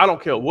know, I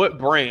don't care what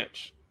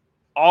branch,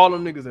 all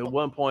them niggas at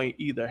one point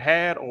either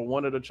had or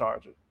wanted a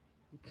Charger.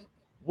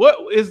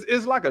 What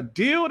is like a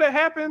deal that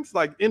happens?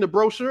 Like in the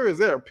brochure, is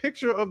there a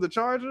picture of the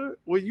Charger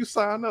where you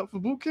sign up for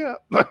boot camp?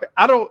 Like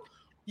I don't.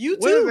 You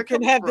Where is too it can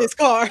coming have from? this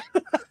car.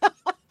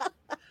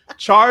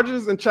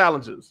 Chargers and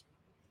challenges,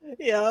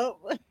 Yep.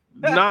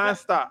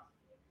 nonstop.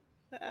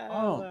 Oh,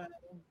 Oh,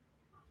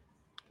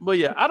 but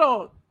yeah, I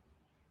don't.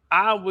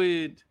 I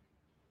would.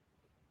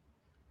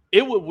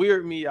 It would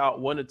weird me out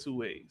one or two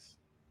ways.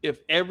 if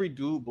every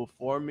dude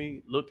before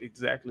me looked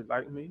exactly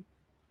like me,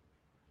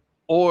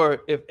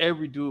 or if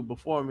every dude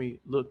before me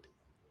looked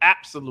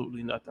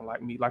absolutely nothing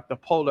like me, like the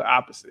polar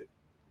opposite.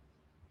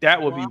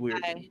 That would be Why?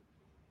 weird to me.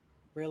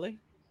 Really?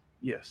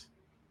 Yes.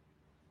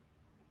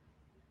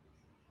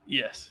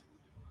 Yes.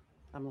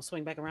 I'm gonna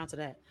swing back around to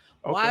that.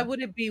 Why Okay.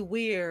 would it be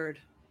weird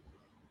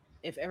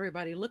if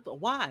everybody looked?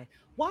 Why?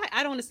 Why?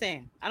 I don't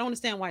understand. I don't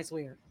understand why it's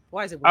weird.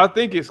 Why is it I weird?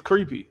 think it's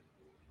creepy.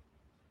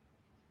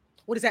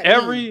 What does that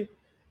mean?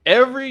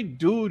 Every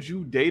dude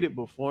you dated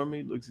before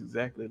me looks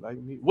exactly like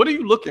me. What are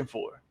you looking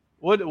for?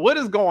 What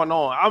is going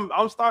on?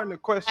 I'm starting to I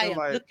question am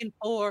like looking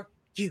for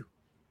you.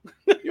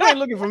 you ain't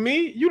looking for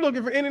me. You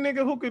looking for any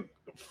nigga who could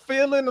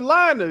fill in the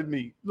line of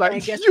me. Like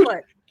And guess you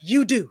what?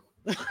 You do.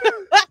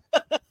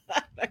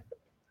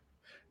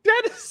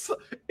 that is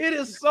it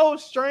is so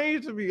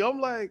strange to me. I'm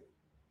like,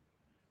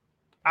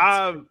 That's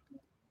I crazy.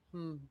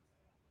 Hmm.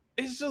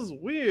 it's just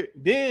weird.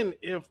 Then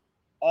if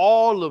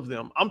all of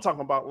them, I'm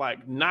talking about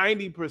like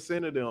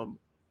 90% of them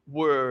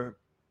were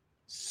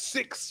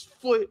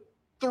 6'3",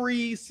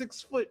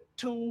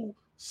 6'2",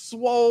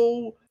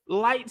 swole,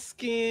 light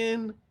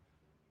skin,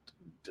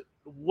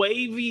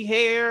 wavy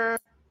hair.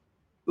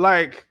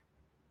 Like,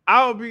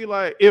 I would be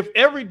like, if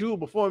every dude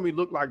before me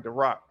looked like The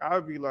Rock, I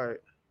would be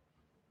like,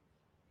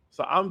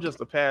 so I'm just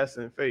a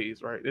passing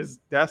phase, right?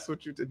 That's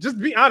what you just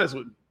be honest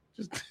with me.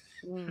 Just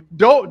Mm,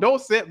 don't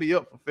set me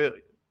up for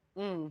failure.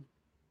 mm.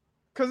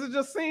 Cause it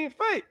just seemed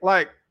fake.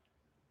 Like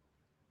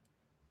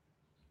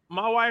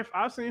my wife,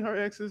 I've seen her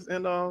exes,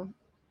 and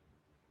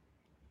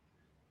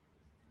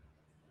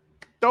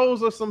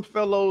those are some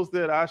fellows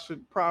that I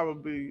should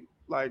probably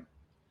like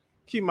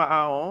keep my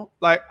eye on.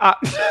 Like I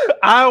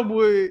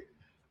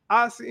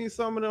I seen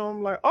some of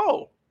them like,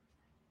 oh,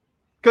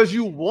 because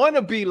you want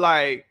to be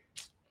like,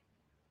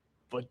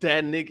 but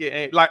that nigga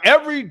ain't like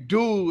every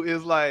dude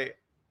is like,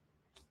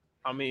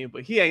 I mean,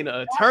 but he ain't an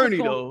That was attorney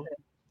going though. to,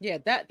 yeah,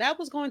 that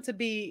was going to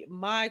be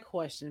my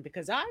question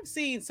because I've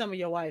seen some of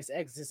your wife's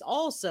exes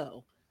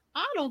also.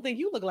 I don't think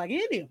you look like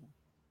any of them.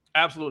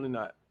 Absolutely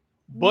not.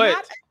 Not But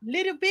a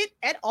little bit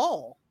at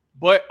all.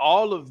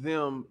 all of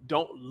them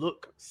don't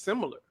look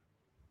similar.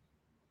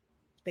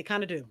 They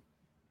kind of do.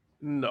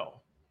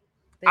 No.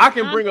 They I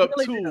can kind bring of up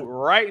really two do.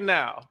 right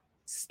now,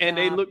 and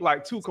they Stop. look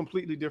like two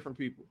completely different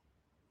people.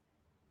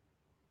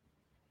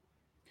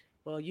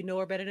 Well, you know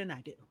her better than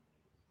I do.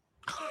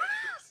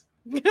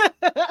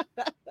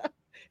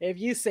 If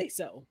you say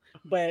so.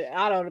 But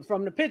I don't.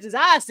 From the pictures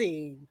I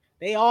seen,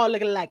 they all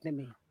look alike to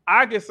me.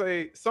 I can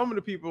say some of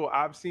the people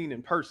I've seen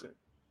in person,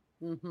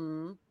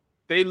 Mm-hmm.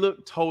 they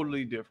look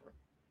totally different.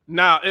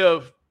 Now,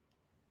 if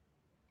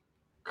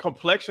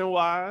complexion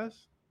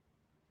wise,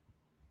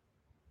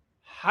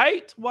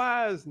 height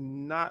wise,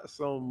 not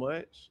so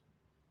much,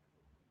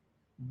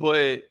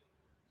 but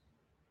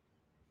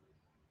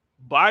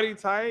body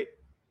type,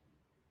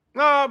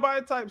 no,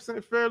 body type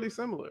fairly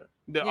similar.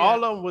 Yeah.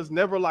 All of them was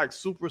never like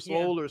super Yeah.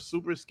 swole or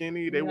super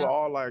skinny. They were No.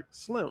 all like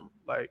slim.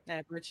 Like,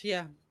 Average.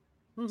 Yeah.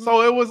 Mm-hmm.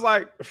 so it was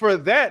like for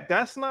that,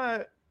 that's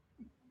not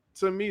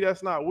to me,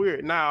 that's not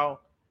weird. Now,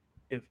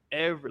 if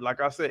every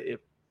like I said, if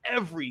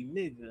every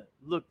nigga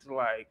looked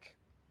like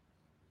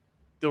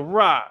The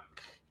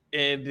Rock,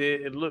 and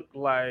it looked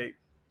like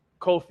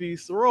Kofi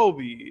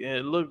Sorobi, and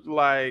it looked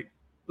like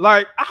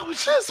I would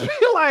just be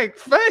like,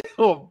 fam,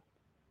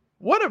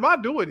 what am I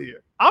doing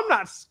here? I'm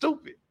not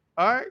stupid.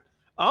 All right.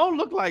 I don't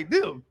look like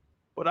them,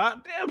 but I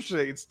damn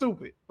sure ain't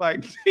stupid.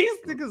 Like these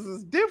niggas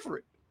is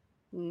different.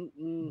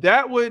 Mm-mm.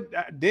 That would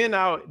then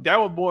I that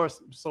would more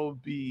so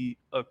be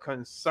a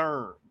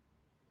concern.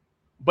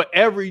 But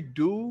every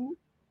dude,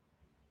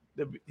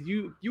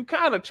 you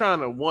kind of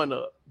trying to one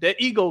up. That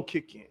ego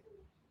kick in.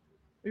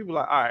 People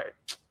like, all right,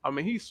 I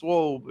mean he's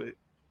swole, but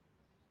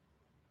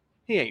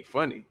he ain't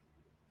funny.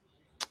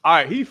 All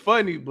right, he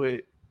funny,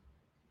 but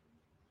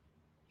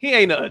he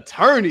ain't an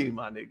attorney,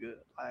 my nigga.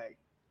 Like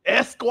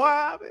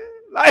Esquire, man.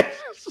 Like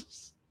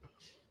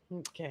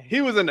Okay.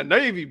 he was in the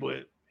Navy,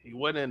 but he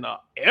wasn't in the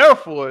Air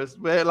Force,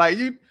 man. Like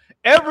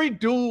every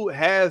dude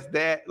has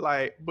that.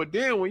 Like, but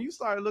then when you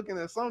start looking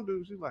at some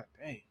dudes, you're like,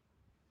 dang,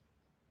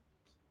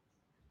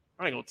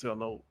 I ain't gonna tell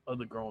no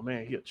other grown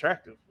man he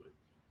attractive, but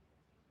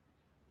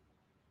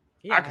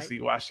I Yeah. can see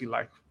why she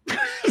like.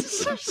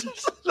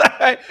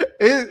 Like,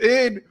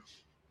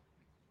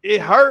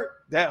 it hurt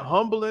that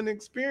humbling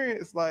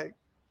experience. Like,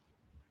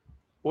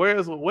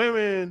 whereas with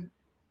women,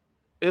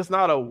 it's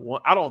not a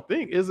one. I don't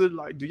think is it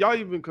like. Do y'all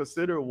even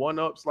consider one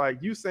ups? Like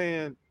you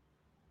saying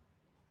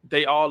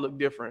they all look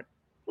different.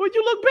 Well,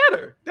 you look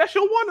better. That's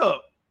your one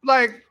up.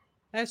 Like,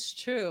 That's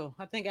true.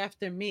 I think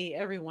after me,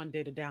 everyone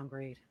did a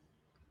downgrade.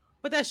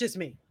 But that's just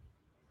me.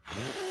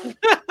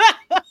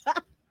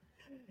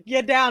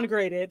 Get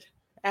downgraded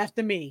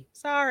after me.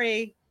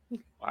 Sorry.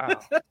 wow,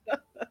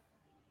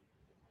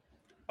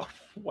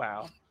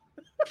 wow.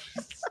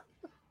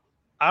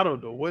 I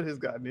don't know what has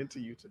gotten into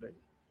you today.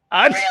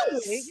 I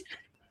Really?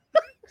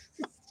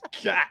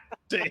 just, God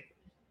damn,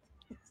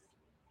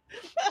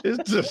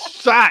 it's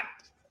just shot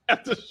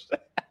after shot.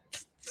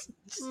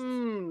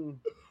 Hmm.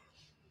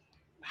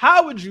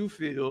 How would you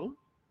feel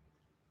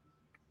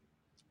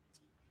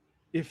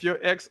if your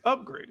ex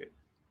upgraded?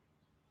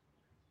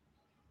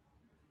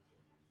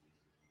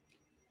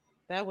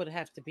 That would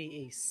have to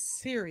be a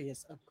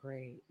serious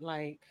upgrade.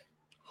 Like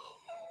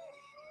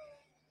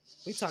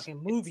we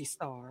talking movie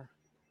star,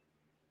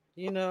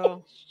 you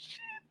know?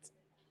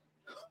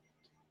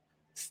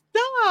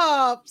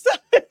 Stop.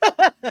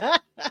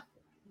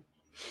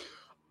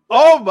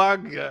 Oh my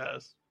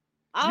gosh.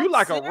 You I'm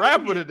like a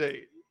rapper serious.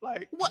 today.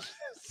 Like What?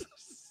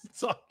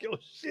 talk your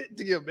shit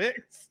to your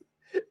ex.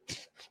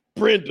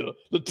 Brenda,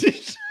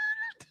 Letitia.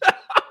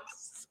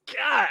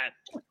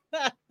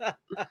 God.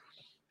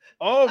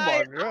 Oh my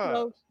I don't God.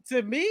 know.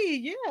 To me,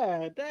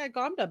 yeah,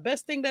 I'm the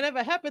best thing that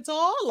ever happened to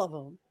all of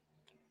them.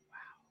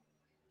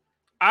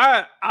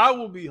 I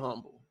will be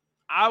humble.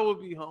 I will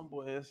be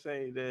humble and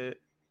say that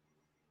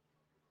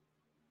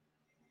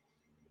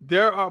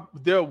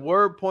there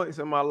were points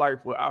in my life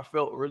where I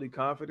felt really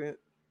confident.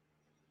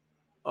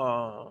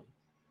 Um,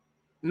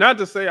 not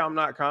to say I'm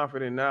not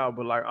confident now,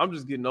 but like I'm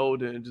just getting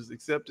older and just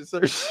accepted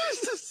certain.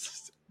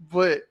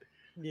 But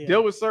there Yeah,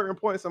 were certain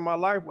points in my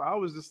life where I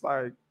was just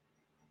like,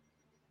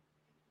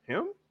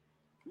 him?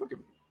 Look at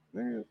me,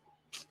 nigga. Look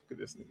at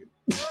this nigga.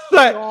 we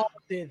Like, all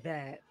did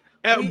that.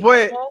 We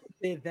but all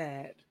did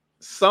that.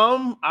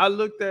 some I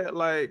looked at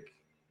like,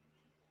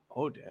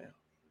 oh damn,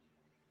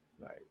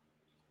 like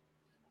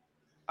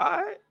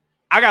I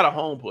I got a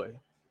home play.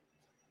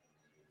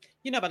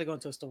 You're not about to go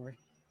into a story.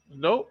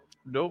 Nope,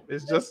 nope.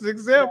 It's No, just an no.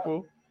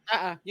 example.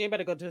 You ain't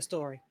better go to a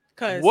story.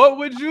 Cause What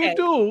would you okay,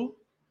 do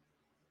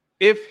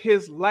if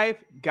his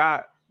life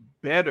got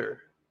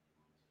better?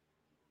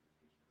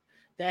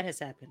 that has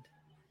happened.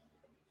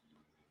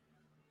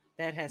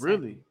 That has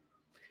happened. Really?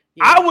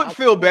 I Yeah, would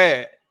feel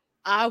bad.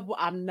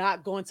 I'm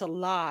not going to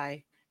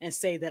lie and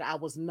say that I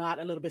was not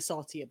a little bit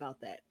salty about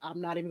that.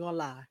 I'm not even gonna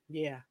lie.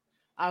 Yeah,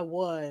 I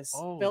was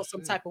Oh felt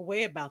some shit. type of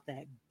way about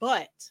that.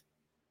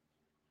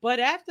 But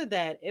after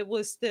that, it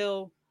was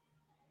still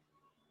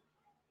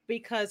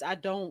because I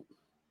don't,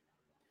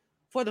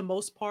 for the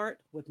most part,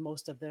 with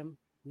most of them,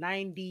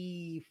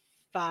 95%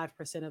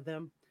 of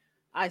them,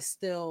 I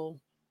still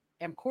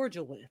am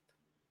cordial with.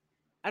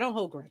 I don't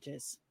hold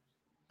grudges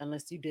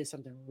unless you did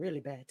something really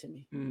bad to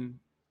me. Mm.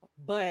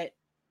 But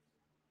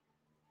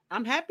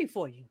I'm happy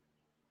for you.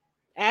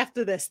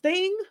 After the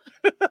sting,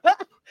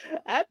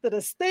 after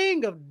the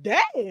sting of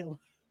damn,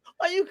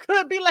 why you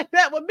could be like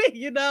that with me,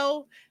 you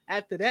know?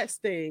 After that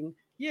sting,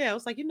 yeah, I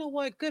was like, you know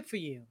what? Good for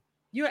you.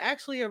 You're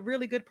actually a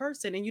really good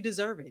person and you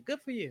deserve it. Good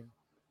for you.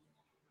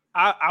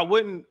 I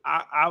wouldn't.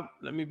 I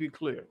let me be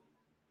clear.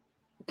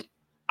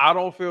 I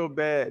don't feel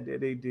bad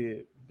that they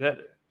did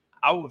better.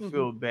 I would Hmm.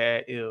 feel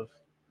bad if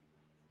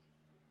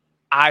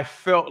I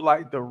felt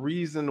like the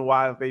reason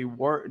why they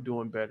weren't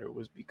doing better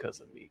was because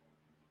of me.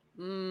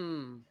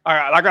 Mm. All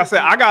right, like I said,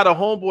 Okay. I got a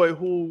homeboy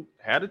who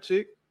had a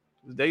chick,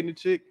 was dating a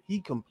chick. He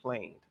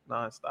complained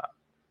nonstop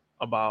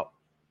about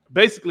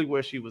basically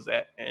where she was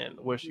at and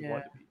where she Yeah.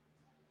 wanted to be.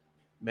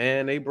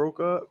 Man, they broke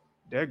up.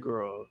 That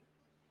girl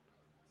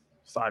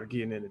started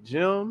getting in the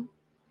gym,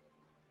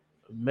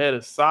 met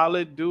a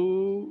solid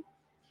dude,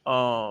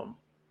 um,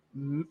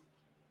 m-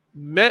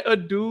 met a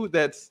dude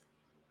that's,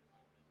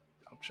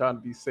 I'm trying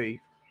to be safe,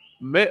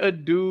 met a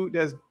dude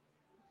that's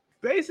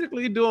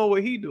basically doing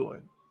what he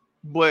doing,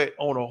 but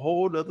on a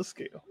whole other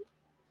scale.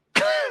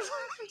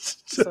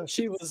 So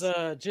she was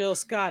Jill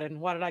Scott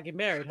and Why Did I Get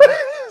Married,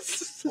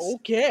 huh?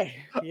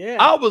 Okay. Yeah.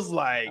 I was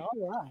like,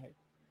 All right.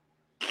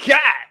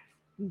 God,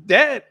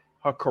 that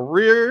her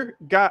career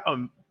got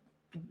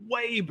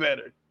way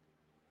better.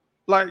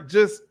 Like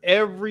just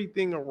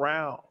everything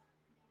around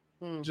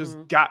just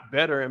Mm-hmm. got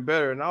better and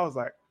better. And I was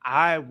like,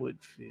 I would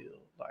feel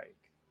like,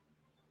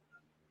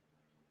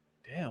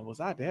 damn, was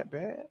I that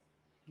bad?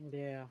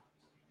 Yeah.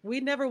 We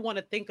never want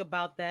to think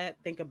about that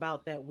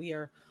we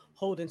are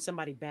holding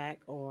somebody back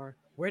or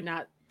we're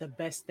not the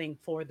best thing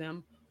for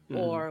them Mm,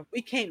 or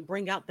we can't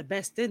bring out the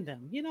best in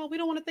them. You know, we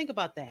don't want to think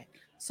about that.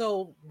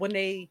 So when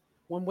we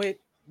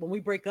when we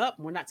break up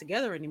and we're not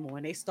together anymore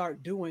and they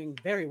start doing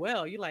very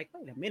well, you're like,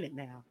 wait a minute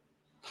now.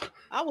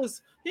 I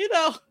was, you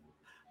know,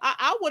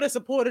 I would have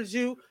supported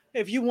you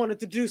if you wanted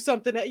to do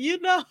something that you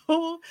know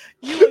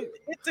you would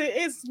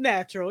it's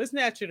natural. It's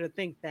natural to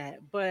think that,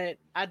 but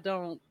I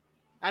don't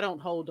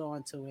hold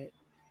on to it.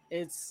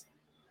 It's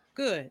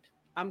good.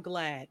 I'm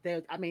glad.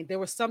 There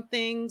were some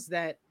things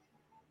that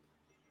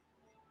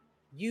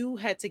you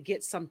had to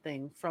get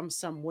something from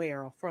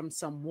somewhere or from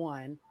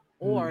someone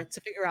mm, or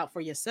to figure out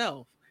for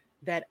yourself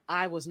that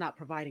I was not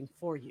providing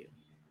for you.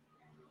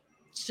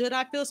 Should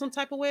I feel some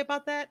type of way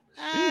about that?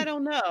 I shit.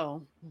 don't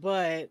know,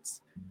 but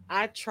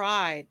I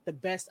tried the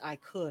best I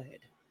could,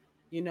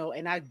 you know,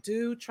 and I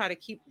do try to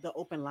keep the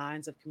open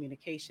lines of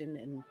communication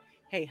and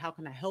hey, how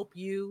can I help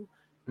you?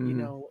 You Mm,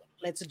 know,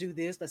 let's do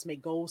this, let's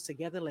make goals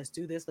together, let's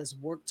do this, let's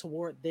work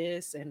toward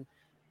this and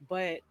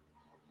but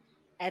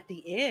at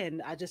the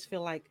end, I just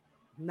feel like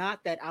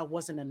not that I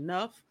wasn't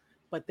enough,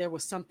 but there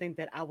was something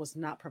that I was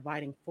not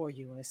providing for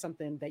you or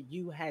something that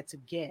you had to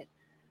get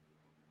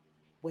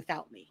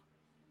without me.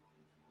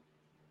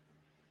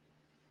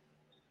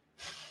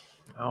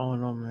 I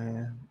don't know,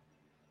 man.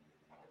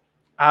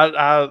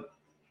 I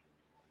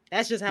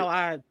That's just how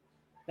I.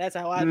 That's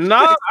how I.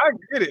 nah, I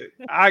get it.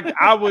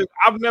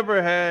 I've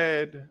never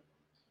had.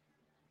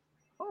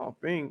 I don't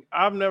think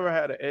I've never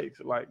had an ex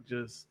like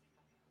just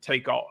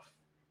take off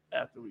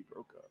after we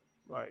broke up.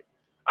 Like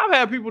I've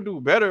had people do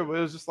better, but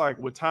it's just like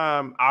with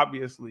time,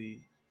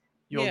 obviously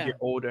you'll Yeah, get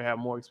older, have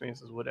more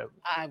experiences, whatever.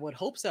 I would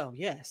hope so.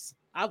 Yes,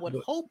 I would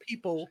But hope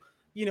people,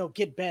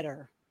 get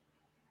better.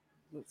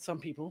 With some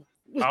people.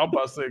 I was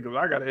about to say because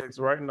I got an ex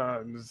right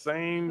now, the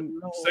same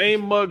Lord,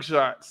 same mug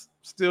shots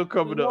still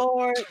covered up.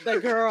 Lord, the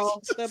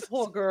girl, the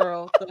poor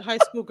girl, the high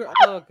school girl.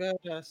 Oh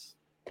goodness,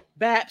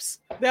 Baps.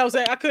 That was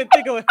it. I couldn't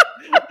think of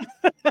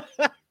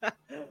it.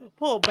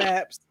 Poor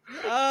Baps.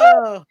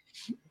 Oh.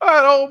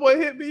 That old boy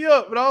hit me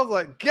up, but I was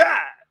like, God,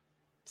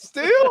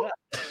 still.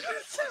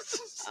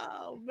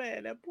 Oh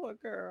man, that poor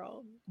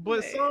girl.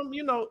 But Man.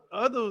 some,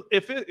 other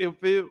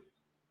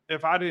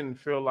if I didn't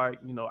feel like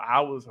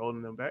I was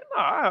holding them back,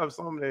 no, I have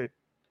some that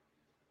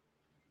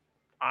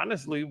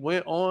honestly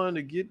went on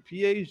to get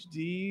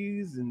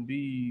PhDs and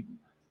be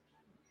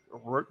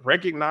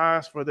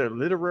recognized for their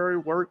literary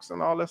works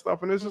and all that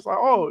stuff. And it's just like,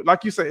 oh,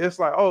 like you say, it's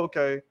like, oh,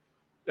 okay,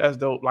 that's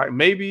dope. Like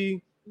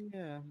maybe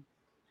Yeah.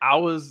 I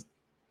was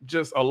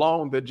just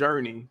along the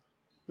journey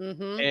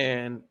Mm-hmm.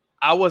 and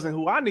I wasn't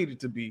who I needed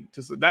to be.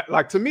 That,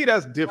 like, to me,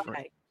 that's different.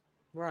 Right.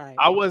 Right.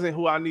 I wasn't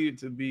who I needed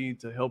to be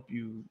to help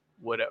you,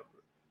 whatever.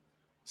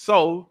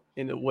 So,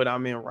 what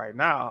I'm in right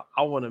now,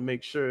 I want to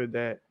make sure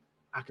that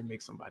I can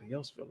make somebody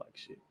else feel like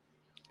shit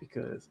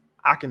because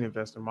I can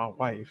invest in my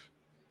wife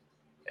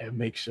and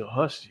make sure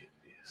her shit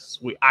is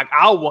sweet.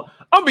 I'll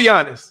be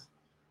honest.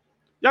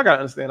 Y'all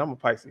gotta understand, I'm a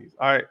Pisces.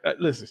 All right,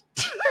 listen.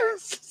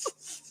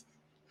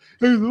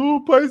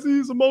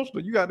 Pisces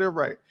emotional. You got that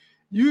right.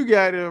 You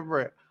got it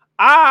right.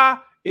 I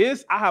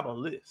have a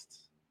list.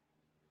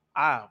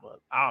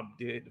 I'm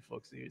dead the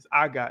fuck serious.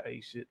 I got a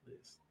shit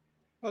list.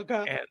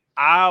 Okay. And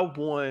I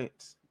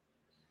want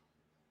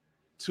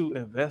to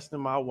invest in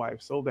my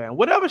wife so bad.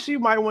 Whatever she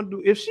might want to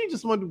do, if she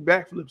just want to do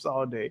backflips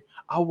all day,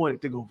 I want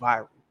it to go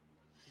viral.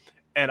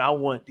 And I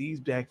want these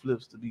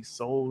backflips to be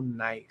so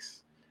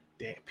nice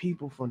that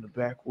people from the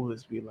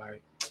backwoods be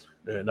like,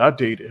 man, I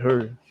dated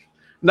her.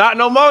 Not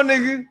no more,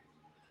 nigga.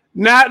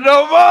 Not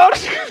no more.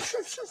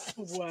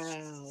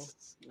 Wow.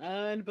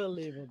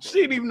 Unbelievable.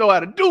 She didn't even know how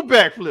to do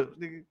backflips,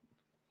 nigga.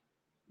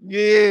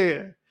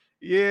 Yeah.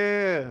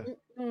 Yeah.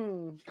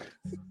 Mm.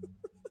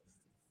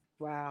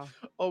 Wow.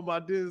 Oh, my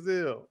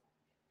Denzel.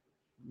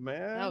 That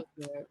Man. was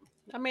good.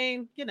 I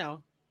mean,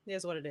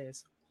 here's what it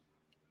is.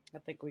 I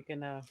think we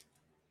can end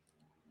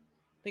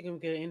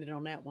it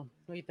on that one.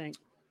 What do you think?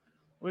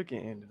 We can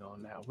end it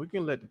on that. We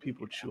can let the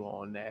people chew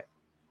on that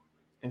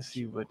and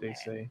see what they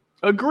say.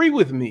 Agree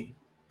with me.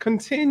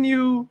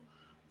 Continue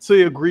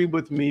to agree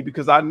with me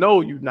because I know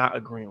you're not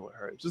agreeing with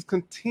her. Just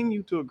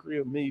continue to agree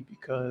with me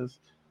because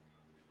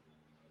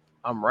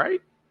I'm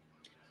right.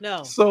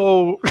 No.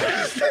 So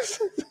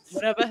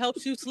Whatever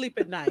helps you sleep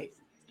at night.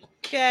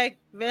 Okay?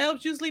 If it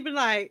helps you sleep at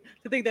night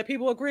to think that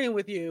people are agreeing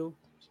with you,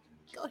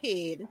 go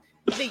ahead.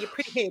 Lay your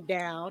pretty head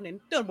down and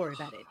don't worry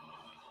about it.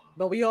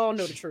 But we all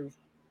know the truth.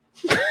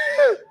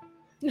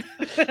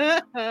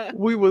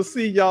 we will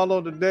see y'all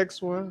on the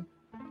next one.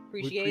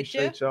 We Appreciate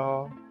appreciate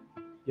y'all.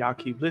 Y'all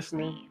keep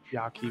listening.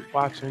 Y'all keep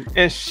watching.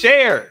 And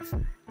share.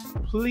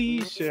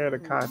 Please share the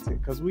content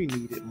because we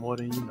need it more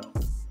than you know.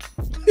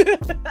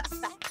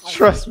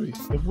 Trust me.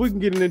 If we can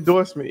get an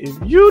endorsement, if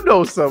you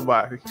know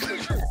somebody,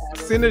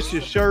 send us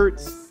your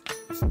shirts.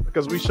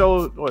 Because we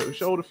showed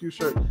a few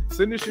shirts.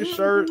 Send us your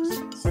shirts.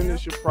 Send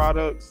us your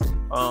products.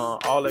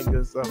 All that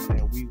good stuff.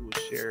 And we will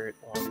share it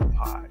on the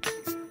pod.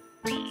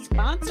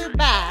 Sponsored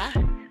by.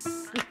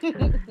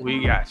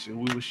 We got you.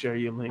 We will share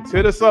your links.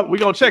 Hit us up. We're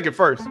going to check it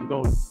first.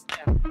 All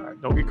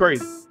right, don't get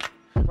crazy.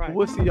 Right.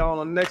 We'll see y'all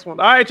on the next one.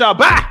 All right, y'all.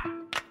 Bye.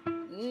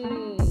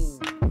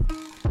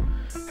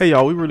 Hey,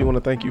 y'all. We really want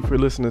to thank you for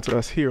listening to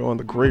us here on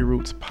the Grey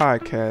Roots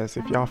podcast.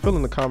 If y'all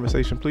feeling the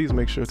conversation, please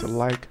make sure to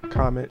like,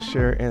 comment,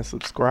 share, and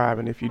subscribe.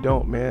 And if you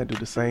don't, man, do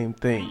the same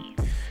thing.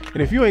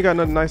 And if you ain't got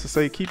nothing nice to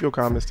say, keep your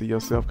comments to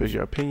yourself because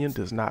your opinion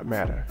does not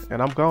matter.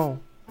 And I'm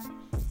gone.